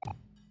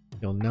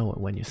 You'll know it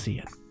when you see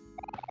it.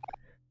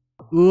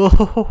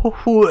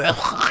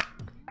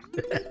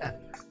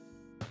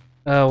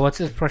 What's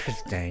his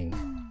precious thing?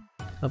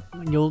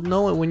 You'll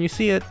know it when you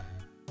see it.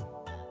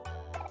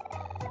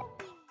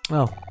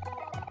 Oh,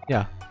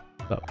 yeah.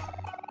 Oh,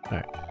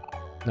 alright.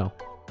 No.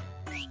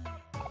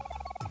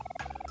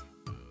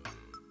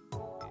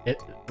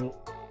 It's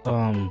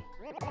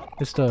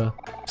the...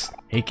 Psst,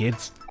 hey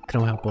kids,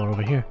 can I help while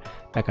over here?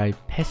 That guy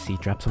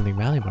Pessy dropped something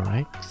valuable,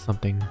 right?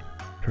 Something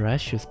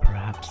precious,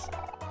 perhaps.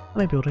 I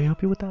might be able to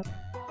help you with that.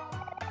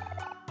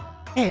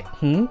 Hey,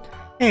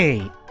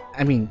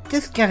 I mean,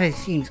 this guy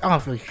seems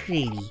awfully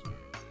shady.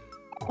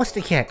 What's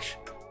the catch?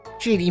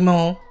 Shady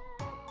mole?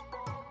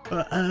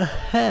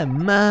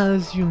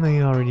 As you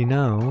may already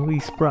know,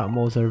 these sprout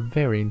moles are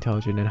very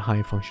intelligent and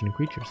high-functioning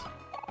creatures.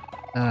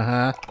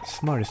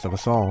 Smartest of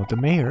us all, the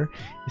mayor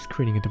is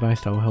creating a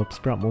device that will help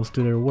sprout moles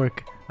do their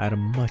work at a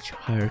much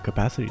higher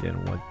capacity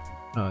than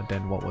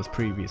what was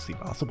previously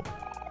possible.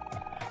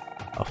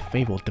 A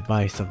fabled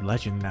device of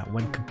legend that,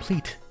 when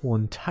complete, will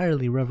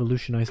entirely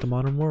revolutionize the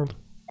modern world.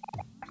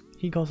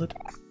 He calls it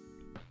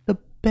the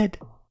bed.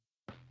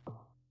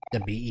 The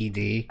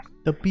BED?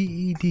 The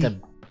BED. The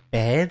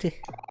bed?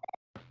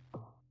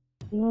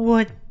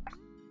 What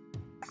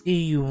do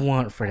you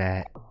want for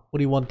that? What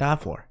do you want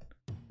that for?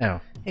 Oh.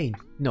 Hey,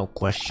 no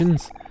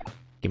questions.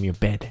 Give me a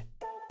bed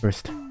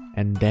first,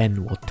 and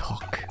then we'll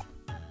talk.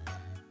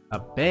 A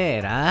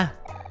bed, huh?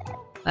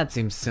 That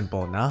seems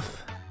simple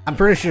enough. I'm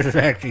pretty sure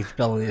they're actually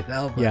spelling it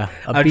out, but Yeah,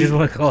 I just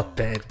want to call it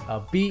bed. A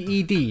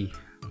BED.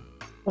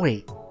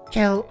 Wait,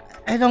 Kel,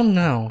 I don't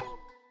know.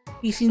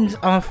 He seems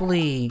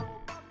awfully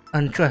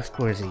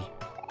untrustworthy.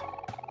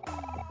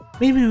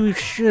 Maybe we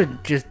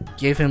should just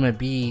give him a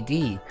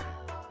BED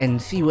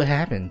and see what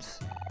happens.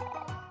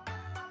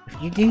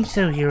 If you think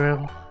so,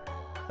 hero,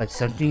 but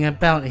something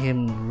about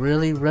him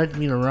really rubbed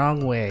me the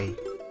wrong way.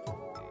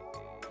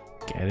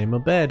 Get him a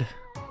bed.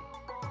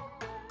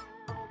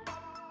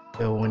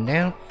 Going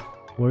down?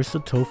 Where's the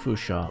tofu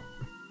shop?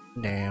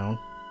 Down.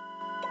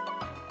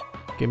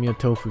 Give me a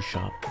tofu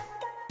shop.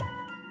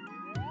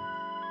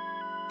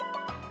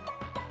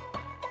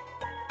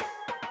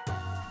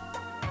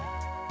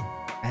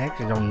 I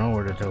actually don't know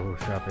where the tofu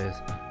shop is,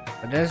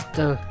 but there's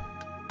the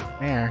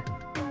mayor.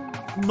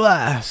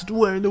 Blast!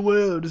 Where in the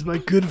world is my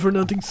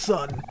good-for-nothing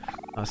son?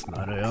 Last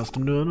night I asked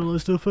him to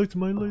analyze the effects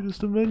of my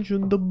latest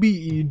invention, the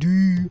BED,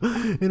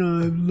 and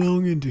I'm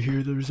longing to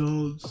hear the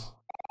results.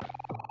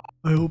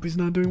 I hope he's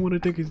not doing what I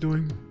think he's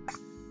doing.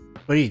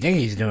 What do you think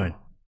he's doing?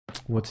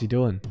 What's he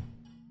doing?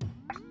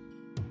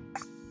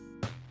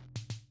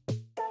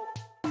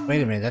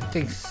 Wait a minute, that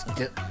thing's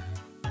still...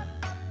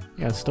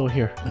 Yeah, it's still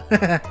here.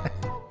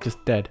 Just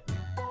dead.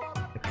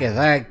 Because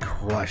I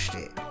crushed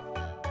it.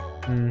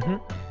 Mm-hmm.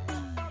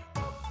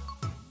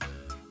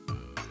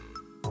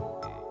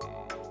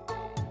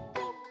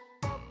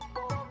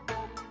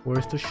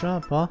 Where's the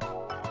shop, huh?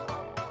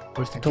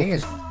 Where's the I tofu? think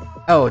it's...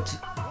 Oh, it's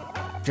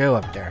Joe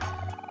up there.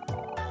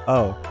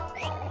 Oh.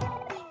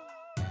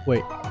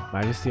 Wait,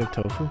 Majesty of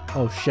Tofu?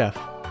 Oh, chef.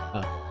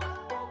 Hold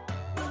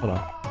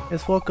on.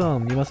 Yes,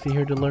 welcome. You must be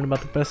here to learn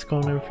about the best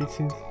culinary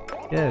feats.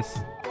 Yes.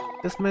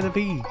 This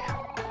metaphor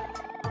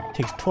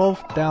takes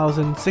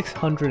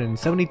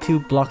 12,672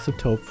 blocks of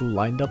tofu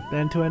lined up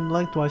end to end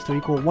lengthwise to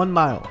equal 1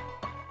 mile.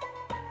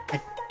 I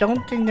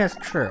don't think that's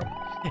true.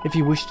 If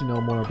you wish to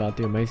know more about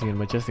the amazing and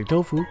majestic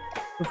tofu,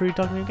 feel free to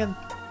talk to me again.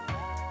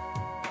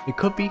 It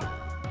could be.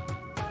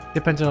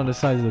 Depends on the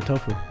size of the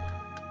tofu.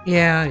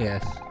 Yeah,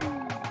 yes.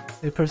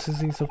 A person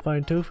sees some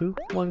fine tofu,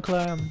 1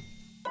 clam.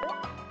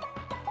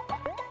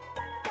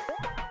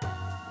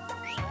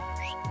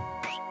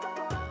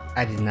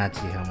 I did not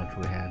see how much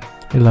we had.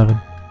 11.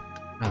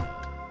 Oh,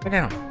 go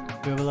down.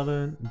 We have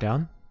 11.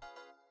 Down?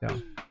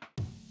 Down.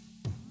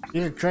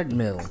 Use a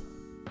treadmill.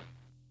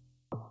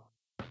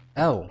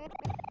 Oh.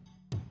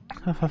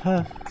 Huff huff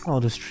huff.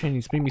 All this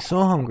training's made me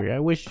so hungry. I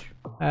wish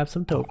I have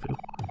some tofu.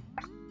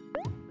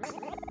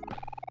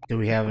 Do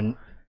we have an...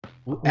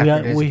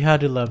 We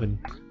had 11.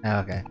 Oh,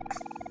 okay.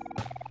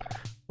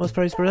 Most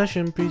prized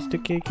possession, please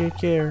take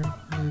care.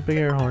 Big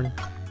air horn.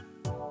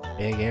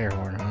 Big air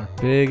horn, huh?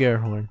 Big air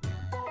horn.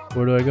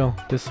 Where do I go?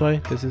 This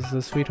way? This is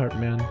the sweetheart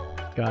man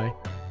guy.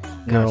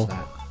 No, Girl.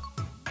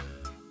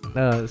 it's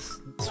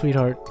not.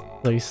 Sweetheart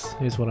place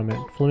is what I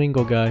meant.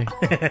 Flamingo guy.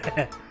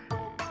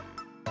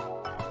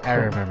 I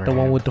remember The him.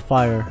 one with the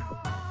fire.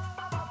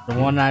 The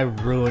one I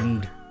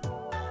ruined.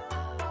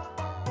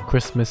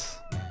 Christmas.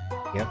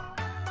 Yep.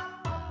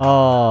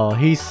 Oh,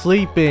 he's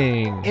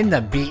sleeping. In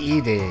the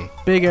BED.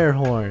 Big air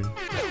horn.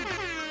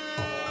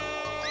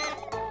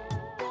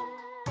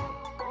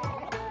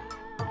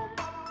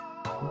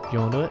 You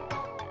wanna do it?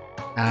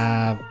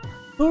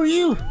 Who are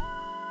you?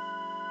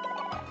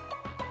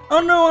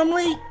 Oh no, I'm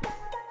late.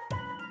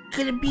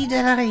 Could it be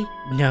that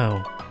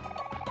No.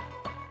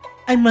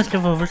 I must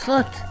have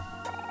overslept.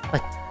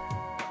 But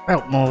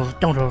route moles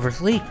don't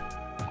oversleep.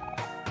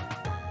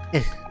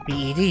 This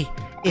BED,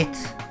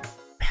 it's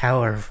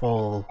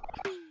powerful.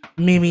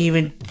 Maybe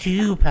even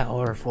too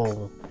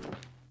powerful.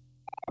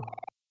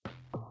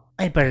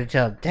 I better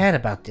tell Dad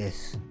about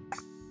this.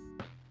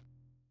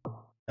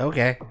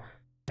 Okay,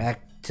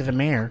 back to the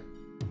mayor.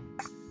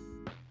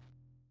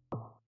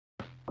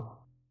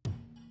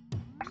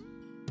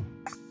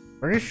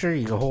 Pretty sure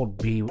you can hold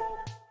B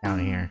down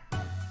here.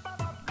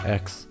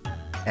 X.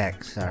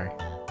 X, sorry.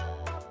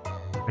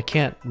 I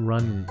can't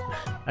run.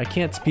 I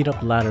can't speed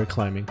up ladder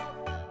climbing.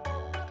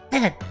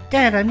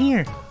 Dad, I'm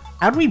here.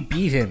 How'd we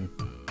beat him?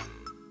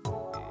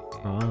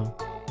 Oh.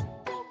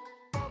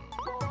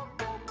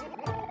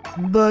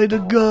 By the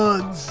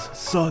gods,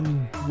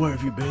 son, where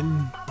have you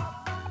been?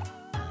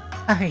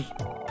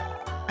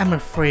 I'm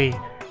afraid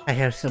I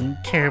have some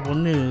terrible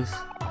news.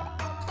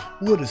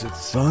 What is it,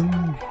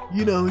 son?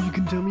 You know, you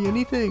can tell me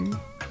anything.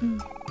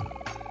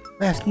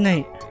 Last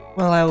night,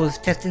 while I was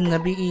testing the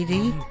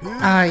BED,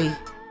 I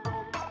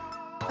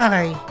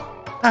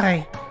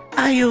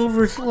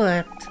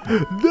overslept.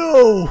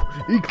 No,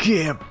 it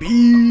can't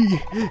be.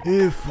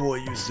 If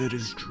what you said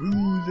is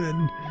true,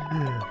 then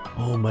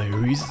all my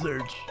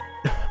research,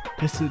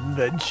 this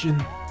invention,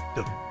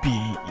 the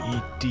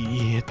BED,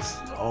 it's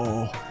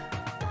all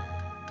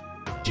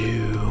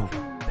too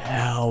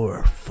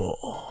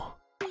powerful.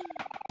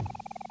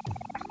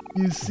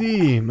 You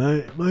see,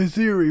 my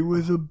theory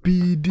was a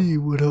BD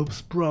would help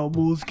Sprout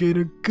Moles gain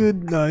a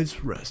good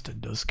night's rest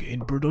and thus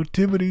gain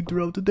productivity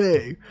throughout the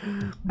day.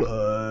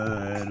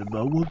 But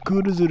what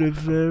good is it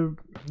if the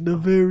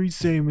very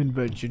same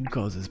invention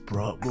causes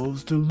Sprout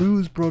Moles to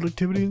lose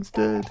productivity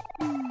instead?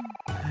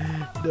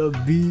 The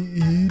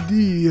BED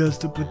has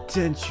the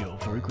potential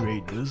for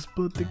greatness,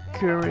 but the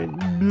current...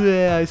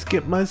 Bleh, I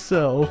skipped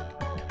myself.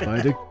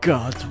 By the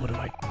gods, what have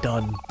I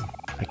done?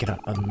 I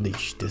cannot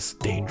unleash this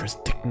dangerous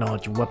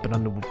technology weapon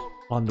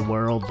on the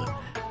world,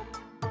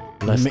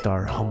 lest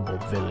our humble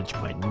village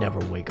might never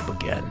wake up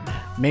again.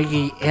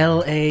 Maggie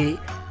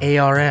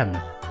LAARM.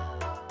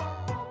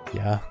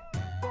 Yeah.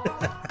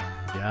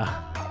 Yeah.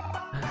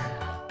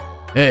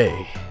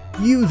 Hey,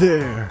 you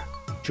there,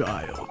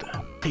 child.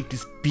 Take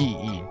this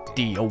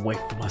BED away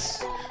from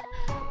us.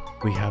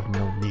 We have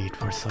no need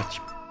for such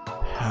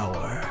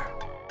power.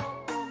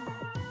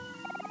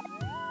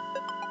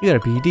 You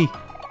got a BED.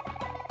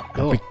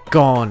 Cool. Be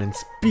gone and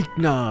speak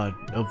not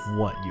of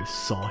what you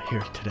saw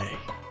here today.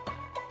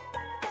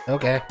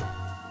 Okay.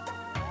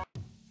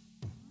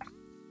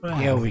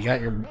 Yeah, we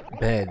got your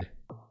bed.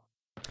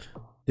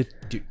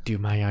 Do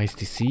my eyes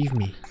deceive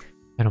me?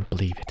 I don't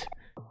believe it.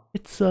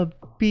 It's a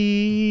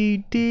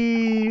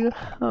BD.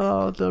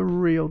 Oh, the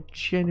real,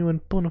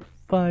 genuine, bona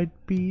fide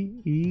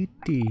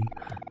BED.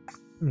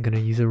 I'm gonna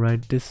use it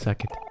right this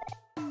second.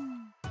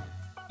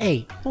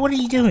 Hey, what are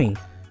you doing?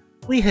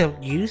 We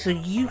helped you, so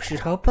you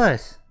should help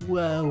us.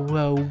 Whoa,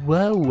 whoa,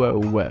 whoa, whoa,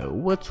 whoa.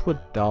 What's with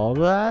all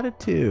the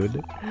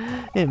attitude?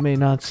 It may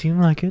not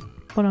seem like it,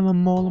 but I'm a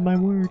mole of my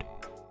word.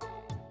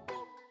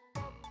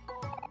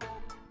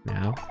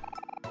 Now,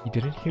 you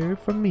didn't hear it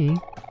from me,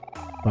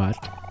 but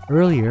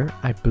earlier,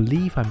 I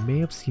believe I may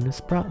have seen a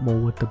sprout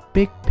mole with a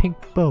big pink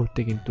bow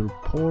digging through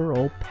poor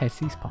old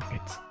Pessy's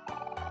pockets.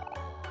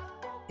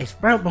 A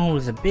sprout mole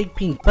with a big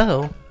pink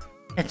bow?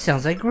 That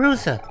sounds like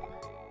Rosa.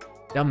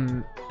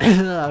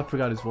 I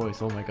forgot his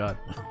voice, oh my god.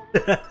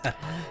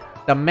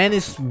 The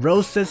menace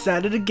Rosa's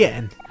at it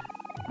again.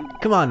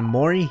 Come on,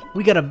 Mori.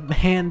 We gotta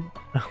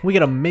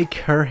make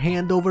her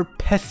hand over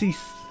Pessy's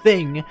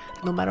thing,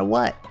 no matter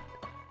what.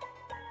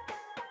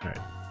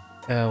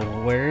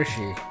 Alright. Where is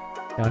she?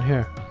 Down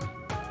here.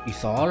 You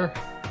saw her?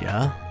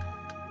 Yeah?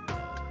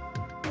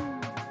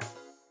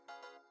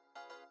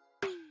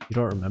 You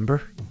don't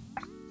remember?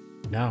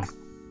 No.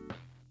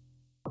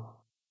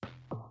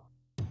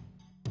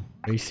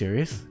 Are you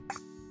serious?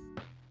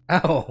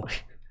 Oh.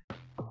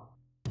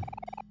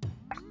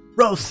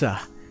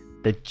 Rosa!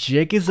 The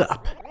jig is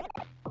up!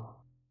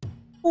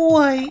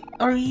 Why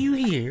are you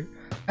here?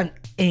 I'm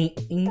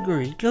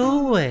angry.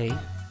 Go away.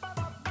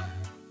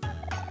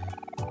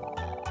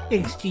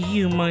 Thanks to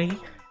you, my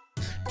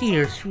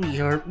dear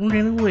sweetheart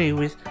ran away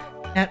with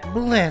that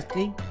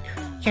blasted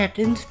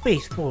Captain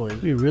Space Boy.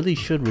 We really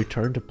should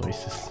return to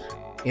places.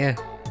 Yeah.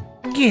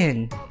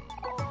 Again.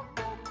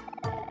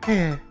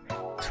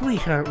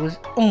 Sweetheart was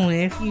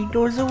only a few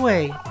doors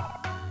away.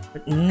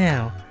 But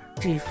now,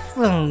 she's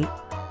flown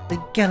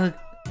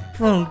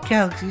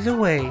galaxies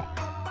away.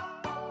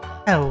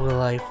 How will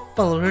I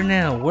follow her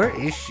now? Where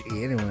is she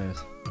anyways?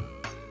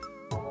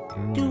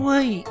 Do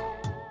I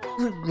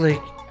look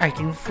like I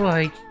can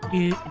fly to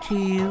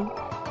you?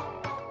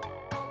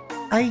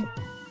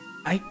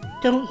 I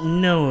don't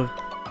know if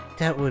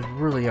that was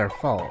really our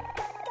fault.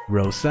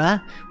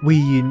 Rosa,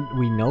 we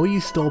know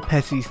you stole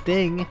Pessy's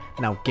thing.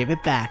 Now give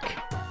it back.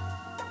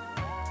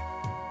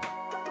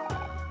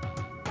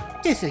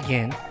 This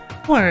again?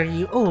 Why are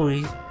you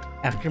always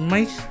after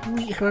my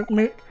sweetheart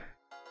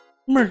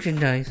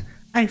merchandise?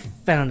 I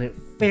found it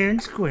fair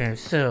and square,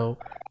 so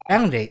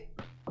found it.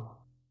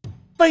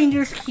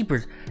 Finders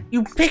keepers,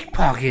 you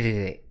pickpocketed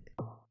it.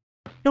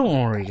 Don't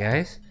worry,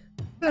 guys.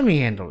 Let me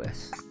handle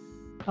this.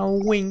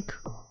 I'll wink.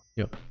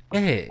 Yep.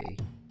 Hey,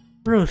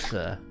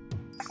 Rosa.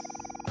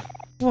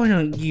 Why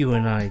don't you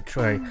and I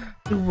try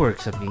to work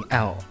something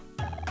out?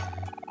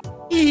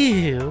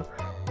 Ew!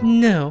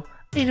 No,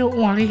 I don't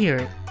want to hear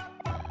it.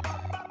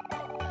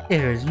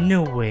 There is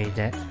no way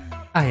that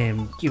I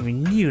am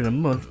giving you the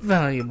most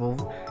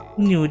valuable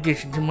new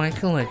addition to my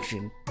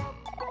collection.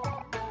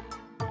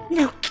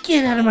 Now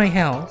get out of my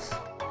house!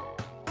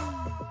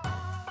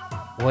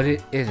 What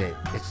is it?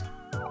 It's...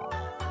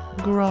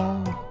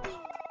 Growl.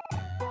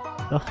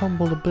 The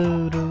humble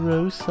abode of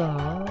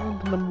Rosa,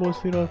 the number one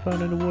sweetheart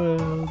found in the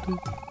world.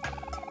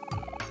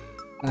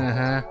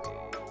 Uh-huh.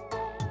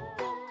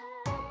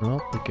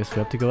 Well, I guess we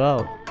have to go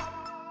out.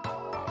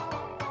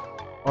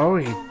 Or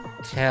we could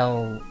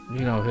tell,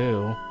 you know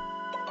who.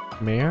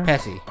 Mayor?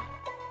 Pessy.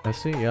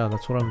 Pessy? Yeah,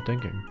 that's what I'm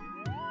thinking.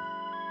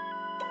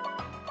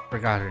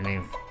 Forgot her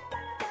name.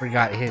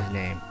 Forgot his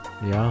name.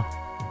 Yeah.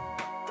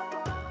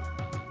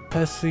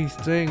 Pessy's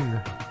thing.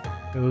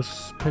 It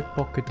was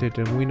pickpocketed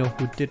and we know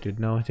who did it.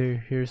 Now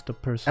here's the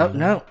person. Oh,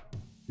 no.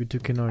 You two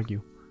can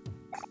argue.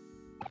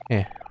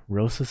 Eh,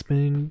 Rosa's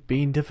been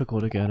being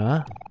difficult again,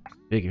 huh?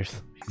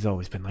 Figures. She's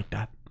always been like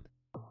that.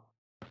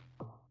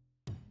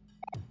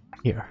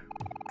 Here.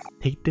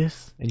 Take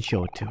this and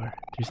show it to her.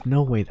 There's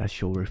no way that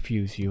she'll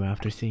refuse you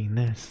after seeing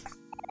this.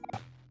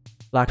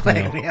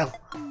 Blackmail.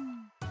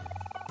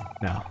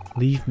 Now,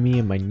 leave me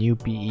and my new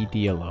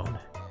BED alone.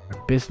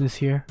 Our business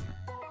here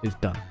is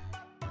done.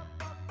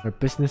 Our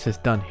business is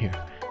done here.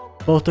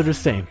 Both are the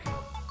same.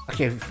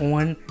 Okay, for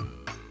one,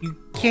 you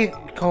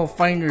can't call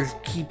finders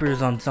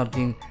keepers on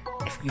something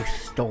if you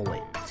stole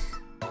it.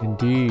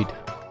 Indeed.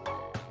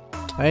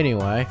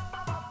 Anyway,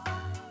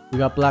 we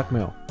got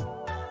blackmail.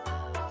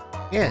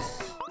 Yes.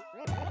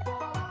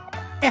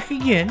 Back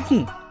again.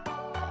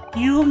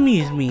 You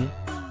amuse me.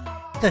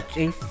 Such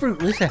a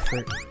fruitless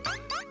effort.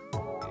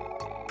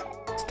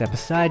 Step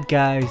aside,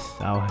 guys.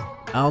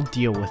 I'll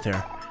deal with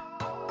her.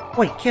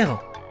 Wait,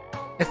 Kettle.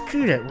 It's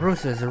true that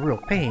Rosa is a real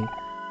pain,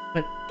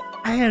 but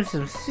I have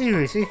some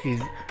serious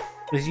issues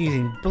with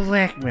using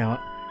blackmail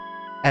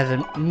as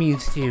a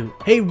means to...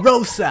 Hey,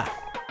 Rosa!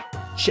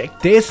 Check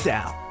this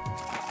out!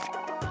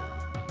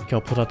 Okay,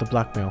 I'll put out the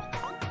blackmail.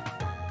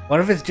 What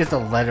if it's just a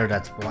letter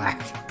that's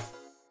black?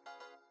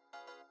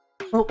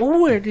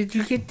 Oh, where did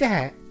you get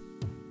that?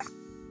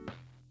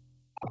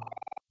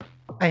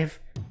 I've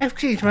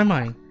changed my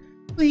mind.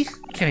 Please,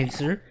 kind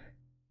sir,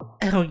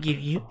 I'll give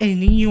you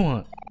anything you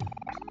want.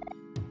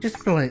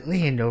 Just politely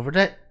hand over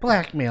that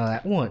blackmail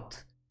at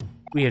once.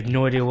 We have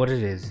no idea what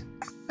it is.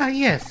 Ah,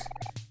 yes.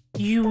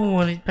 You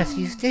wanted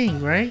Bessie's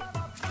thing, right?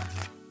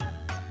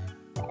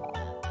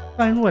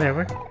 Fine,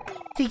 whatever.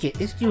 Take it,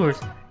 it's yours.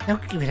 Now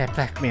give me that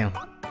blackmail.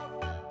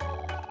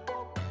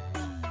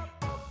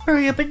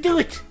 Hurry up and do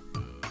it!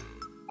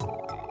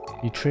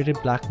 You traded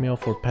blackmail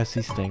for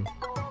Pessy's thing.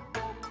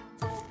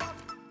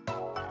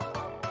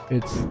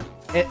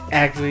 It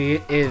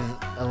actually is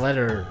a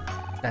letter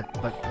that's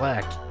but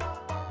black.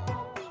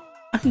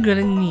 I'm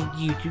gonna need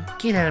you to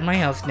get out of my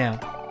house now.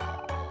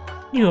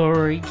 You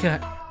already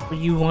got what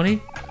you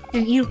wanted,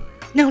 didn't you?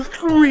 Now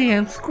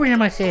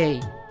scram I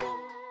say!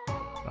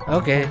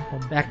 Okay,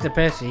 back to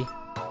Bessie.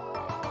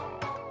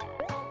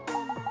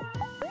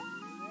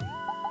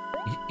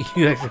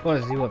 You actually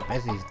want to see what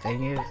Bessie's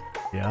thing is?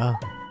 Yeah.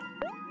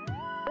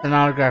 An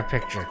autograph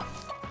picture.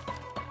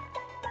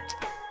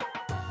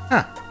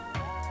 Huh.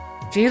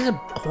 She has a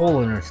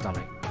hole in her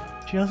stomach.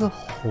 She has a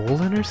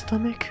hole in her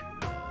stomach?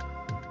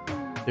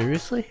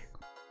 Seriously?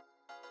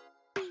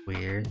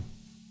 Weird.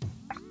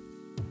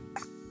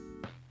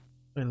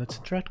 Wait, let's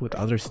interact with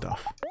other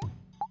stuff.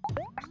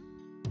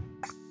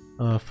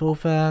 Full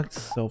facts,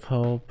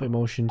 self-help,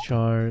 emotion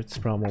charts,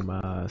 promo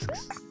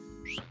masks.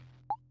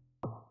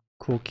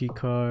 Cool key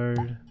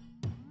card.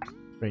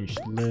 Ranged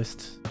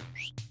list.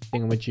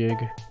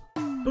 Thingamajig.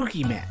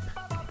 Spooky map.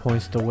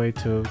 Points the way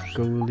to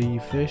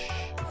Goli Fish.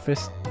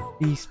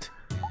 Feast.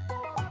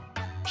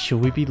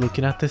 Should we be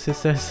looking at this, it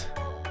says?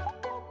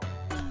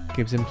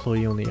 Gives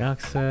employee only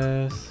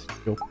access.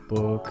 Joke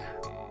book.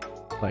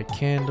 Light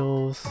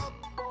candles.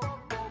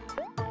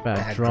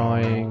 Bad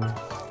drawing.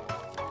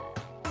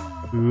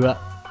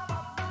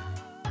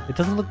 It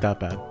doesn't look that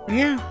bad.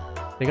 Yeah.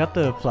 They got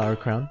the flower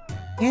crown.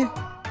 Yeah.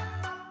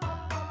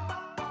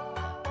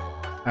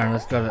 Alright,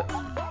 let's go to...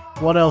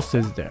 What else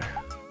is there?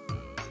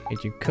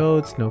 Agent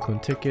code, snow cone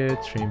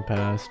ticket, train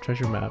pass,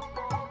 treasure map.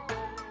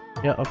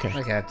 Yeah, okay.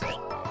 Okay, that's it.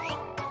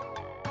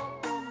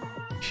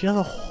 She has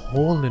a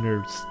hole in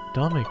her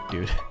stomach,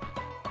 dude.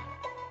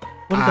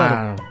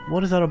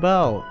 What is that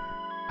about?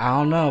 I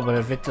don't know, but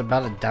if it's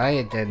about a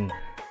diet, then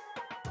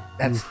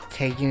that's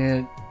taking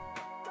it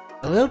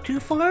a little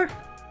too far.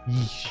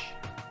 Yeesh.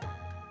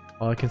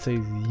 All I can say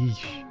is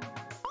yeesh.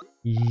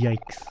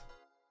 Yikes.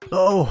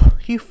 Oh,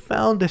 you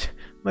found it!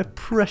 My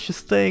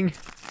precious thing!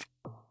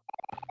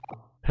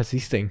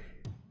 Pessy's thing.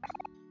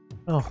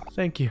 Oh,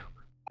 thank you.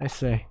 I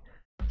say.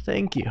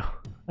 Thank you.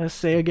 I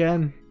say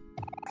again.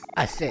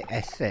 I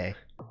say.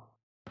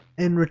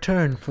 In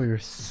return for your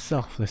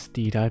selfless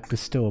deed, I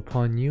bestow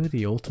upon you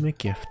the ultimate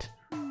gift.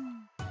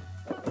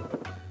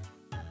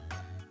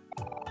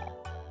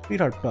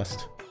 Sweetheart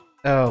bust.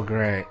 Oh,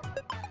 great.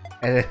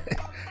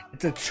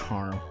 It's a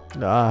charm.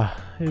 Ah,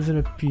 isn't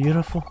it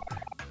beautiful?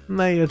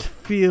 May it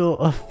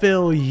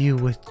fill you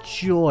with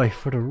joy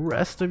for the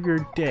rest of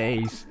your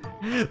days.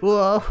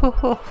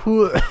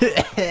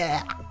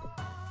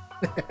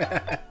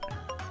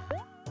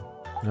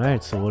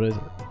 Alright, so what is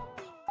it?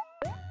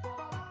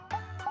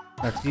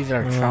 Let's use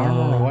our charm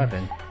or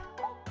weapon.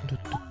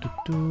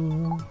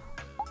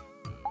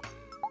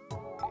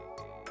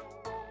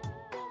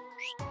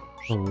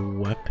 A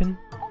weapon?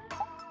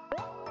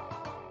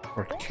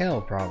 Or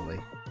kill, probably.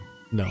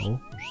 No.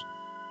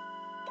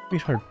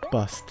 Sweetheart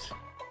bust.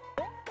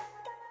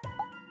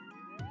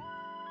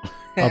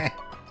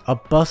 A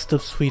bust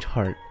of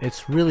Sweetheart.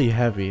 It's really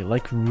heavy,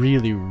 like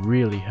really,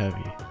 really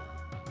heavy.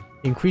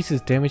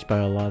 Increases damage by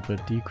a lot,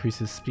 but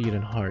decreases speed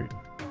and heart.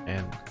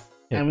 And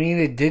I mean,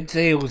 it did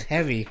say it was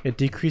heavy. it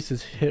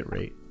decreases hit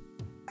rate.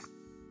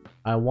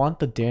 I want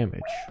the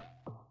damage.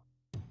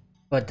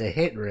 But the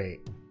hit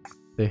rate.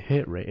 The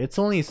hit rate. It's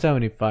only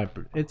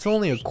 75%. It's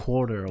only a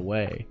quarter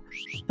away.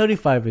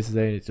 35 is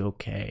that it's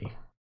okay.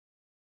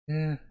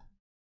 Yeah.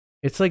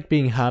 It's like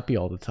being happy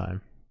all the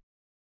time.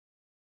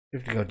 You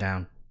have to go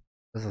down.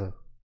 This is a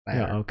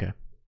Yeah, okay.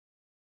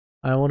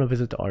 I want to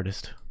visit the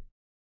artist.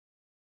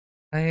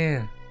 Oh,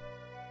 yeah.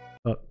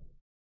 Oh.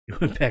 You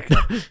went back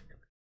up.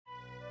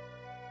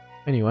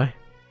 Anyway.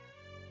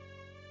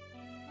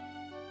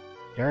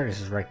 The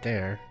artist is right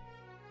there.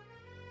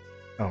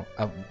 Oh,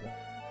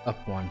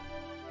 up one.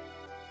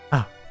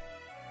 Ah.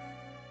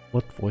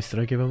 What voice did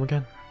I give him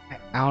again?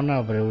 I don't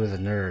know, but it was a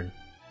nerd.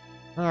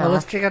 Ah. Oh,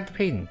 let's check out the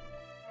painting.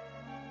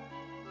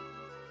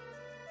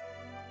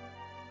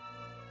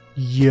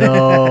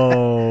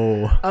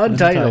 Yo.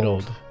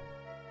 Untitled.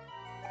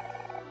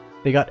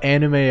 They got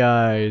anime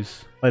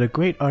eyes by the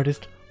great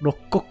artist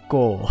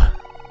Rococo.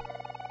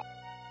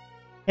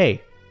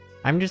 Hey,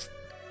 I'm just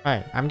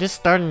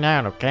starting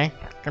out, okay?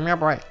 Give me a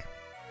break.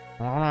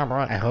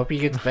 I hope he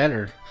gets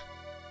better.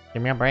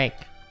 Give me a break.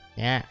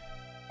 Yeah.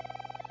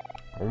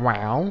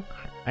 Well,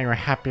 are you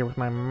happy with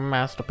my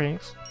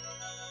masterpiece?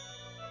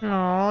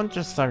 Oh,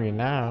 just so you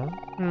know.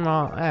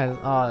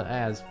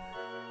 As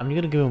I'm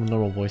gonna give him a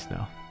normal voice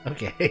now.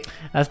 Okay.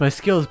 As my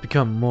skills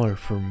become more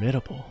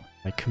formidable,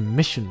 my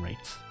commission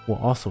rates will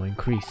also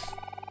increase.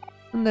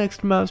 The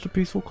next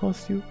masterpiece will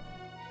cost you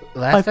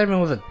Last time it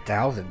was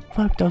 1,000.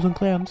 5,000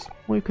 clams.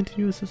 Will you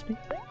continue assisting?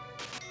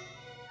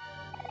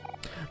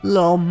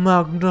 La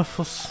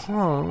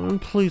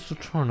magnificent. Please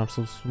return up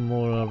some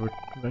more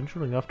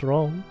adventuring after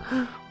all.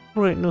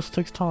 Greatness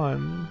takes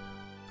time.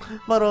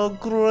 But a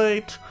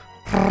great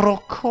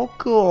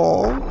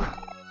Rococo.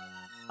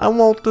 I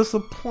won't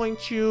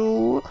disappoint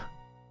you.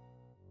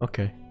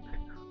 Okay.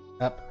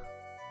 Up.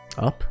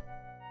 Up?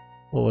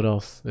 Well, what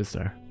else is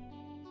there?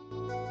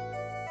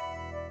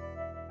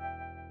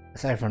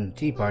 Aside from the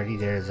tea party,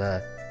 there's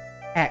a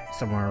hat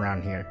somewhere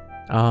around here.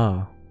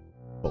 Ah.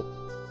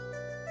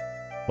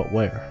 But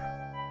where?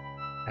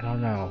 I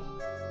don't know.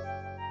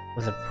 It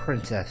was a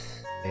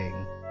princess thing.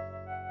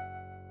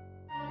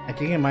 I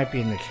think it might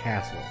be in the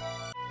castle.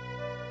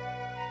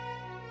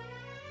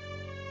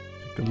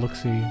 Good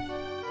look-see.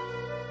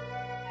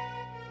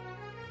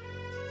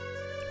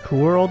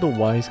 Who are all the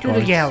wise guards?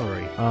 To the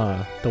gallery.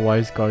 Ah, the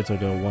wise guards are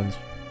the ones,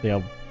 they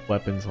have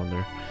weapons on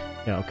their...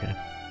 Yeah, okay.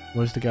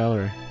 Where's the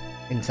gallery?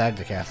 Inside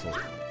the castle.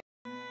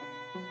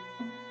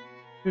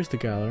 Here's the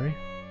gallery.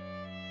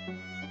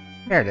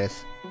 There it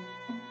is.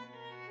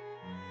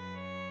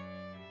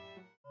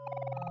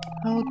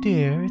 Oh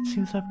dear, it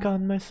seems I've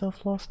gotten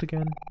myself lost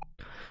again.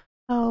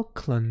 How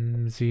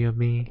clumsy of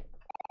me.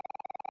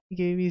 I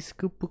gave you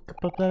scoop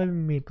up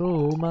me.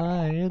 Oh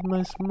my, it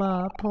must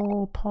my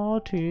poor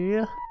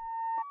party.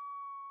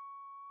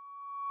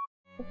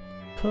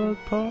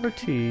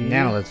 Party.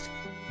 Now let's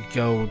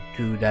go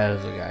to that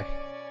other guy.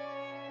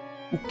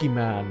 Ookie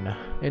Man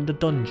in the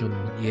dungeon.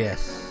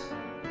 Yes.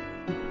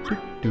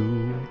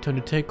 Time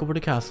to take over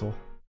the castle.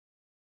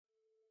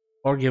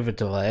 Or give it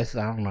to Les,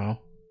 I don't know.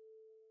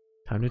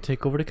 Time to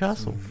take over the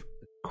castle.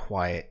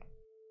 Quiet.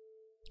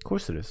 Of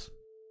course it is.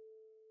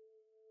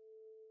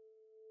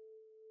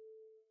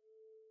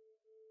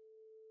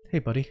 Hey,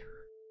 buddy.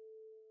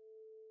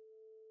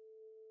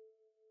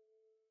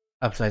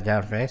 Upside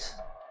down face.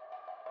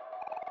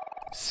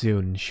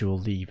 Soon she will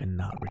leave and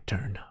not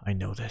return. I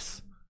know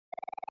this.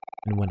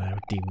 And when I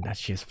deem that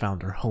she has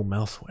found her home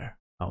elsewhere,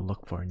 I'll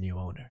look for a new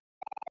owner.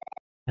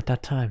 At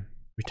that time,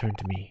 return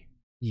to me,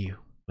 you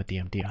with the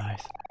empty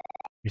eyes.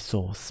 Your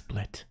soul is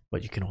split,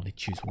 but you can only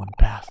choose one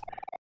path.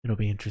 It'll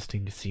be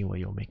interesting to see what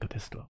you'll make of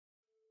this though.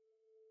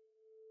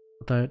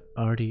 That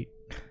already...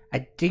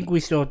 I think we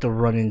still have to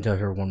run into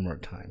her one more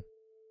time.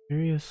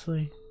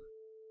 Seriously?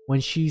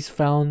 When she's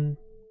found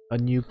a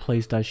new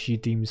place that she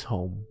deems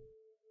home.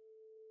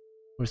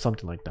 Or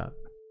something like that.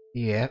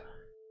 Yeah.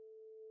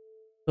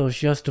 So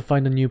she has to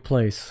find a new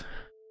place.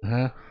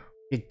 Uh-huh.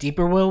 The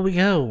deeper well we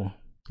go.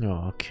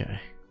 Oh,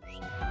 okay.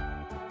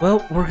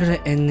 Well, we're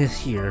gonna end this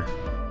here.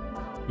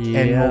 Yeah,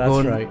 and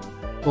that's right.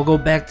 We'll go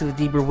back to the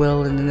deeper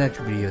well in the next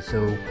video.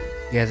 So, if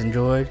you guys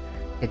enjoyed,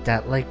 hit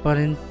that like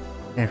button.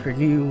 And if you're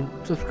new,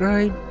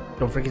 subscribe.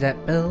 Don't forget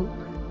that bell.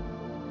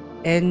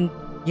 And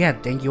yeah,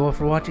 thank you all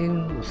for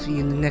watching. We'll see you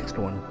in the next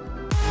one.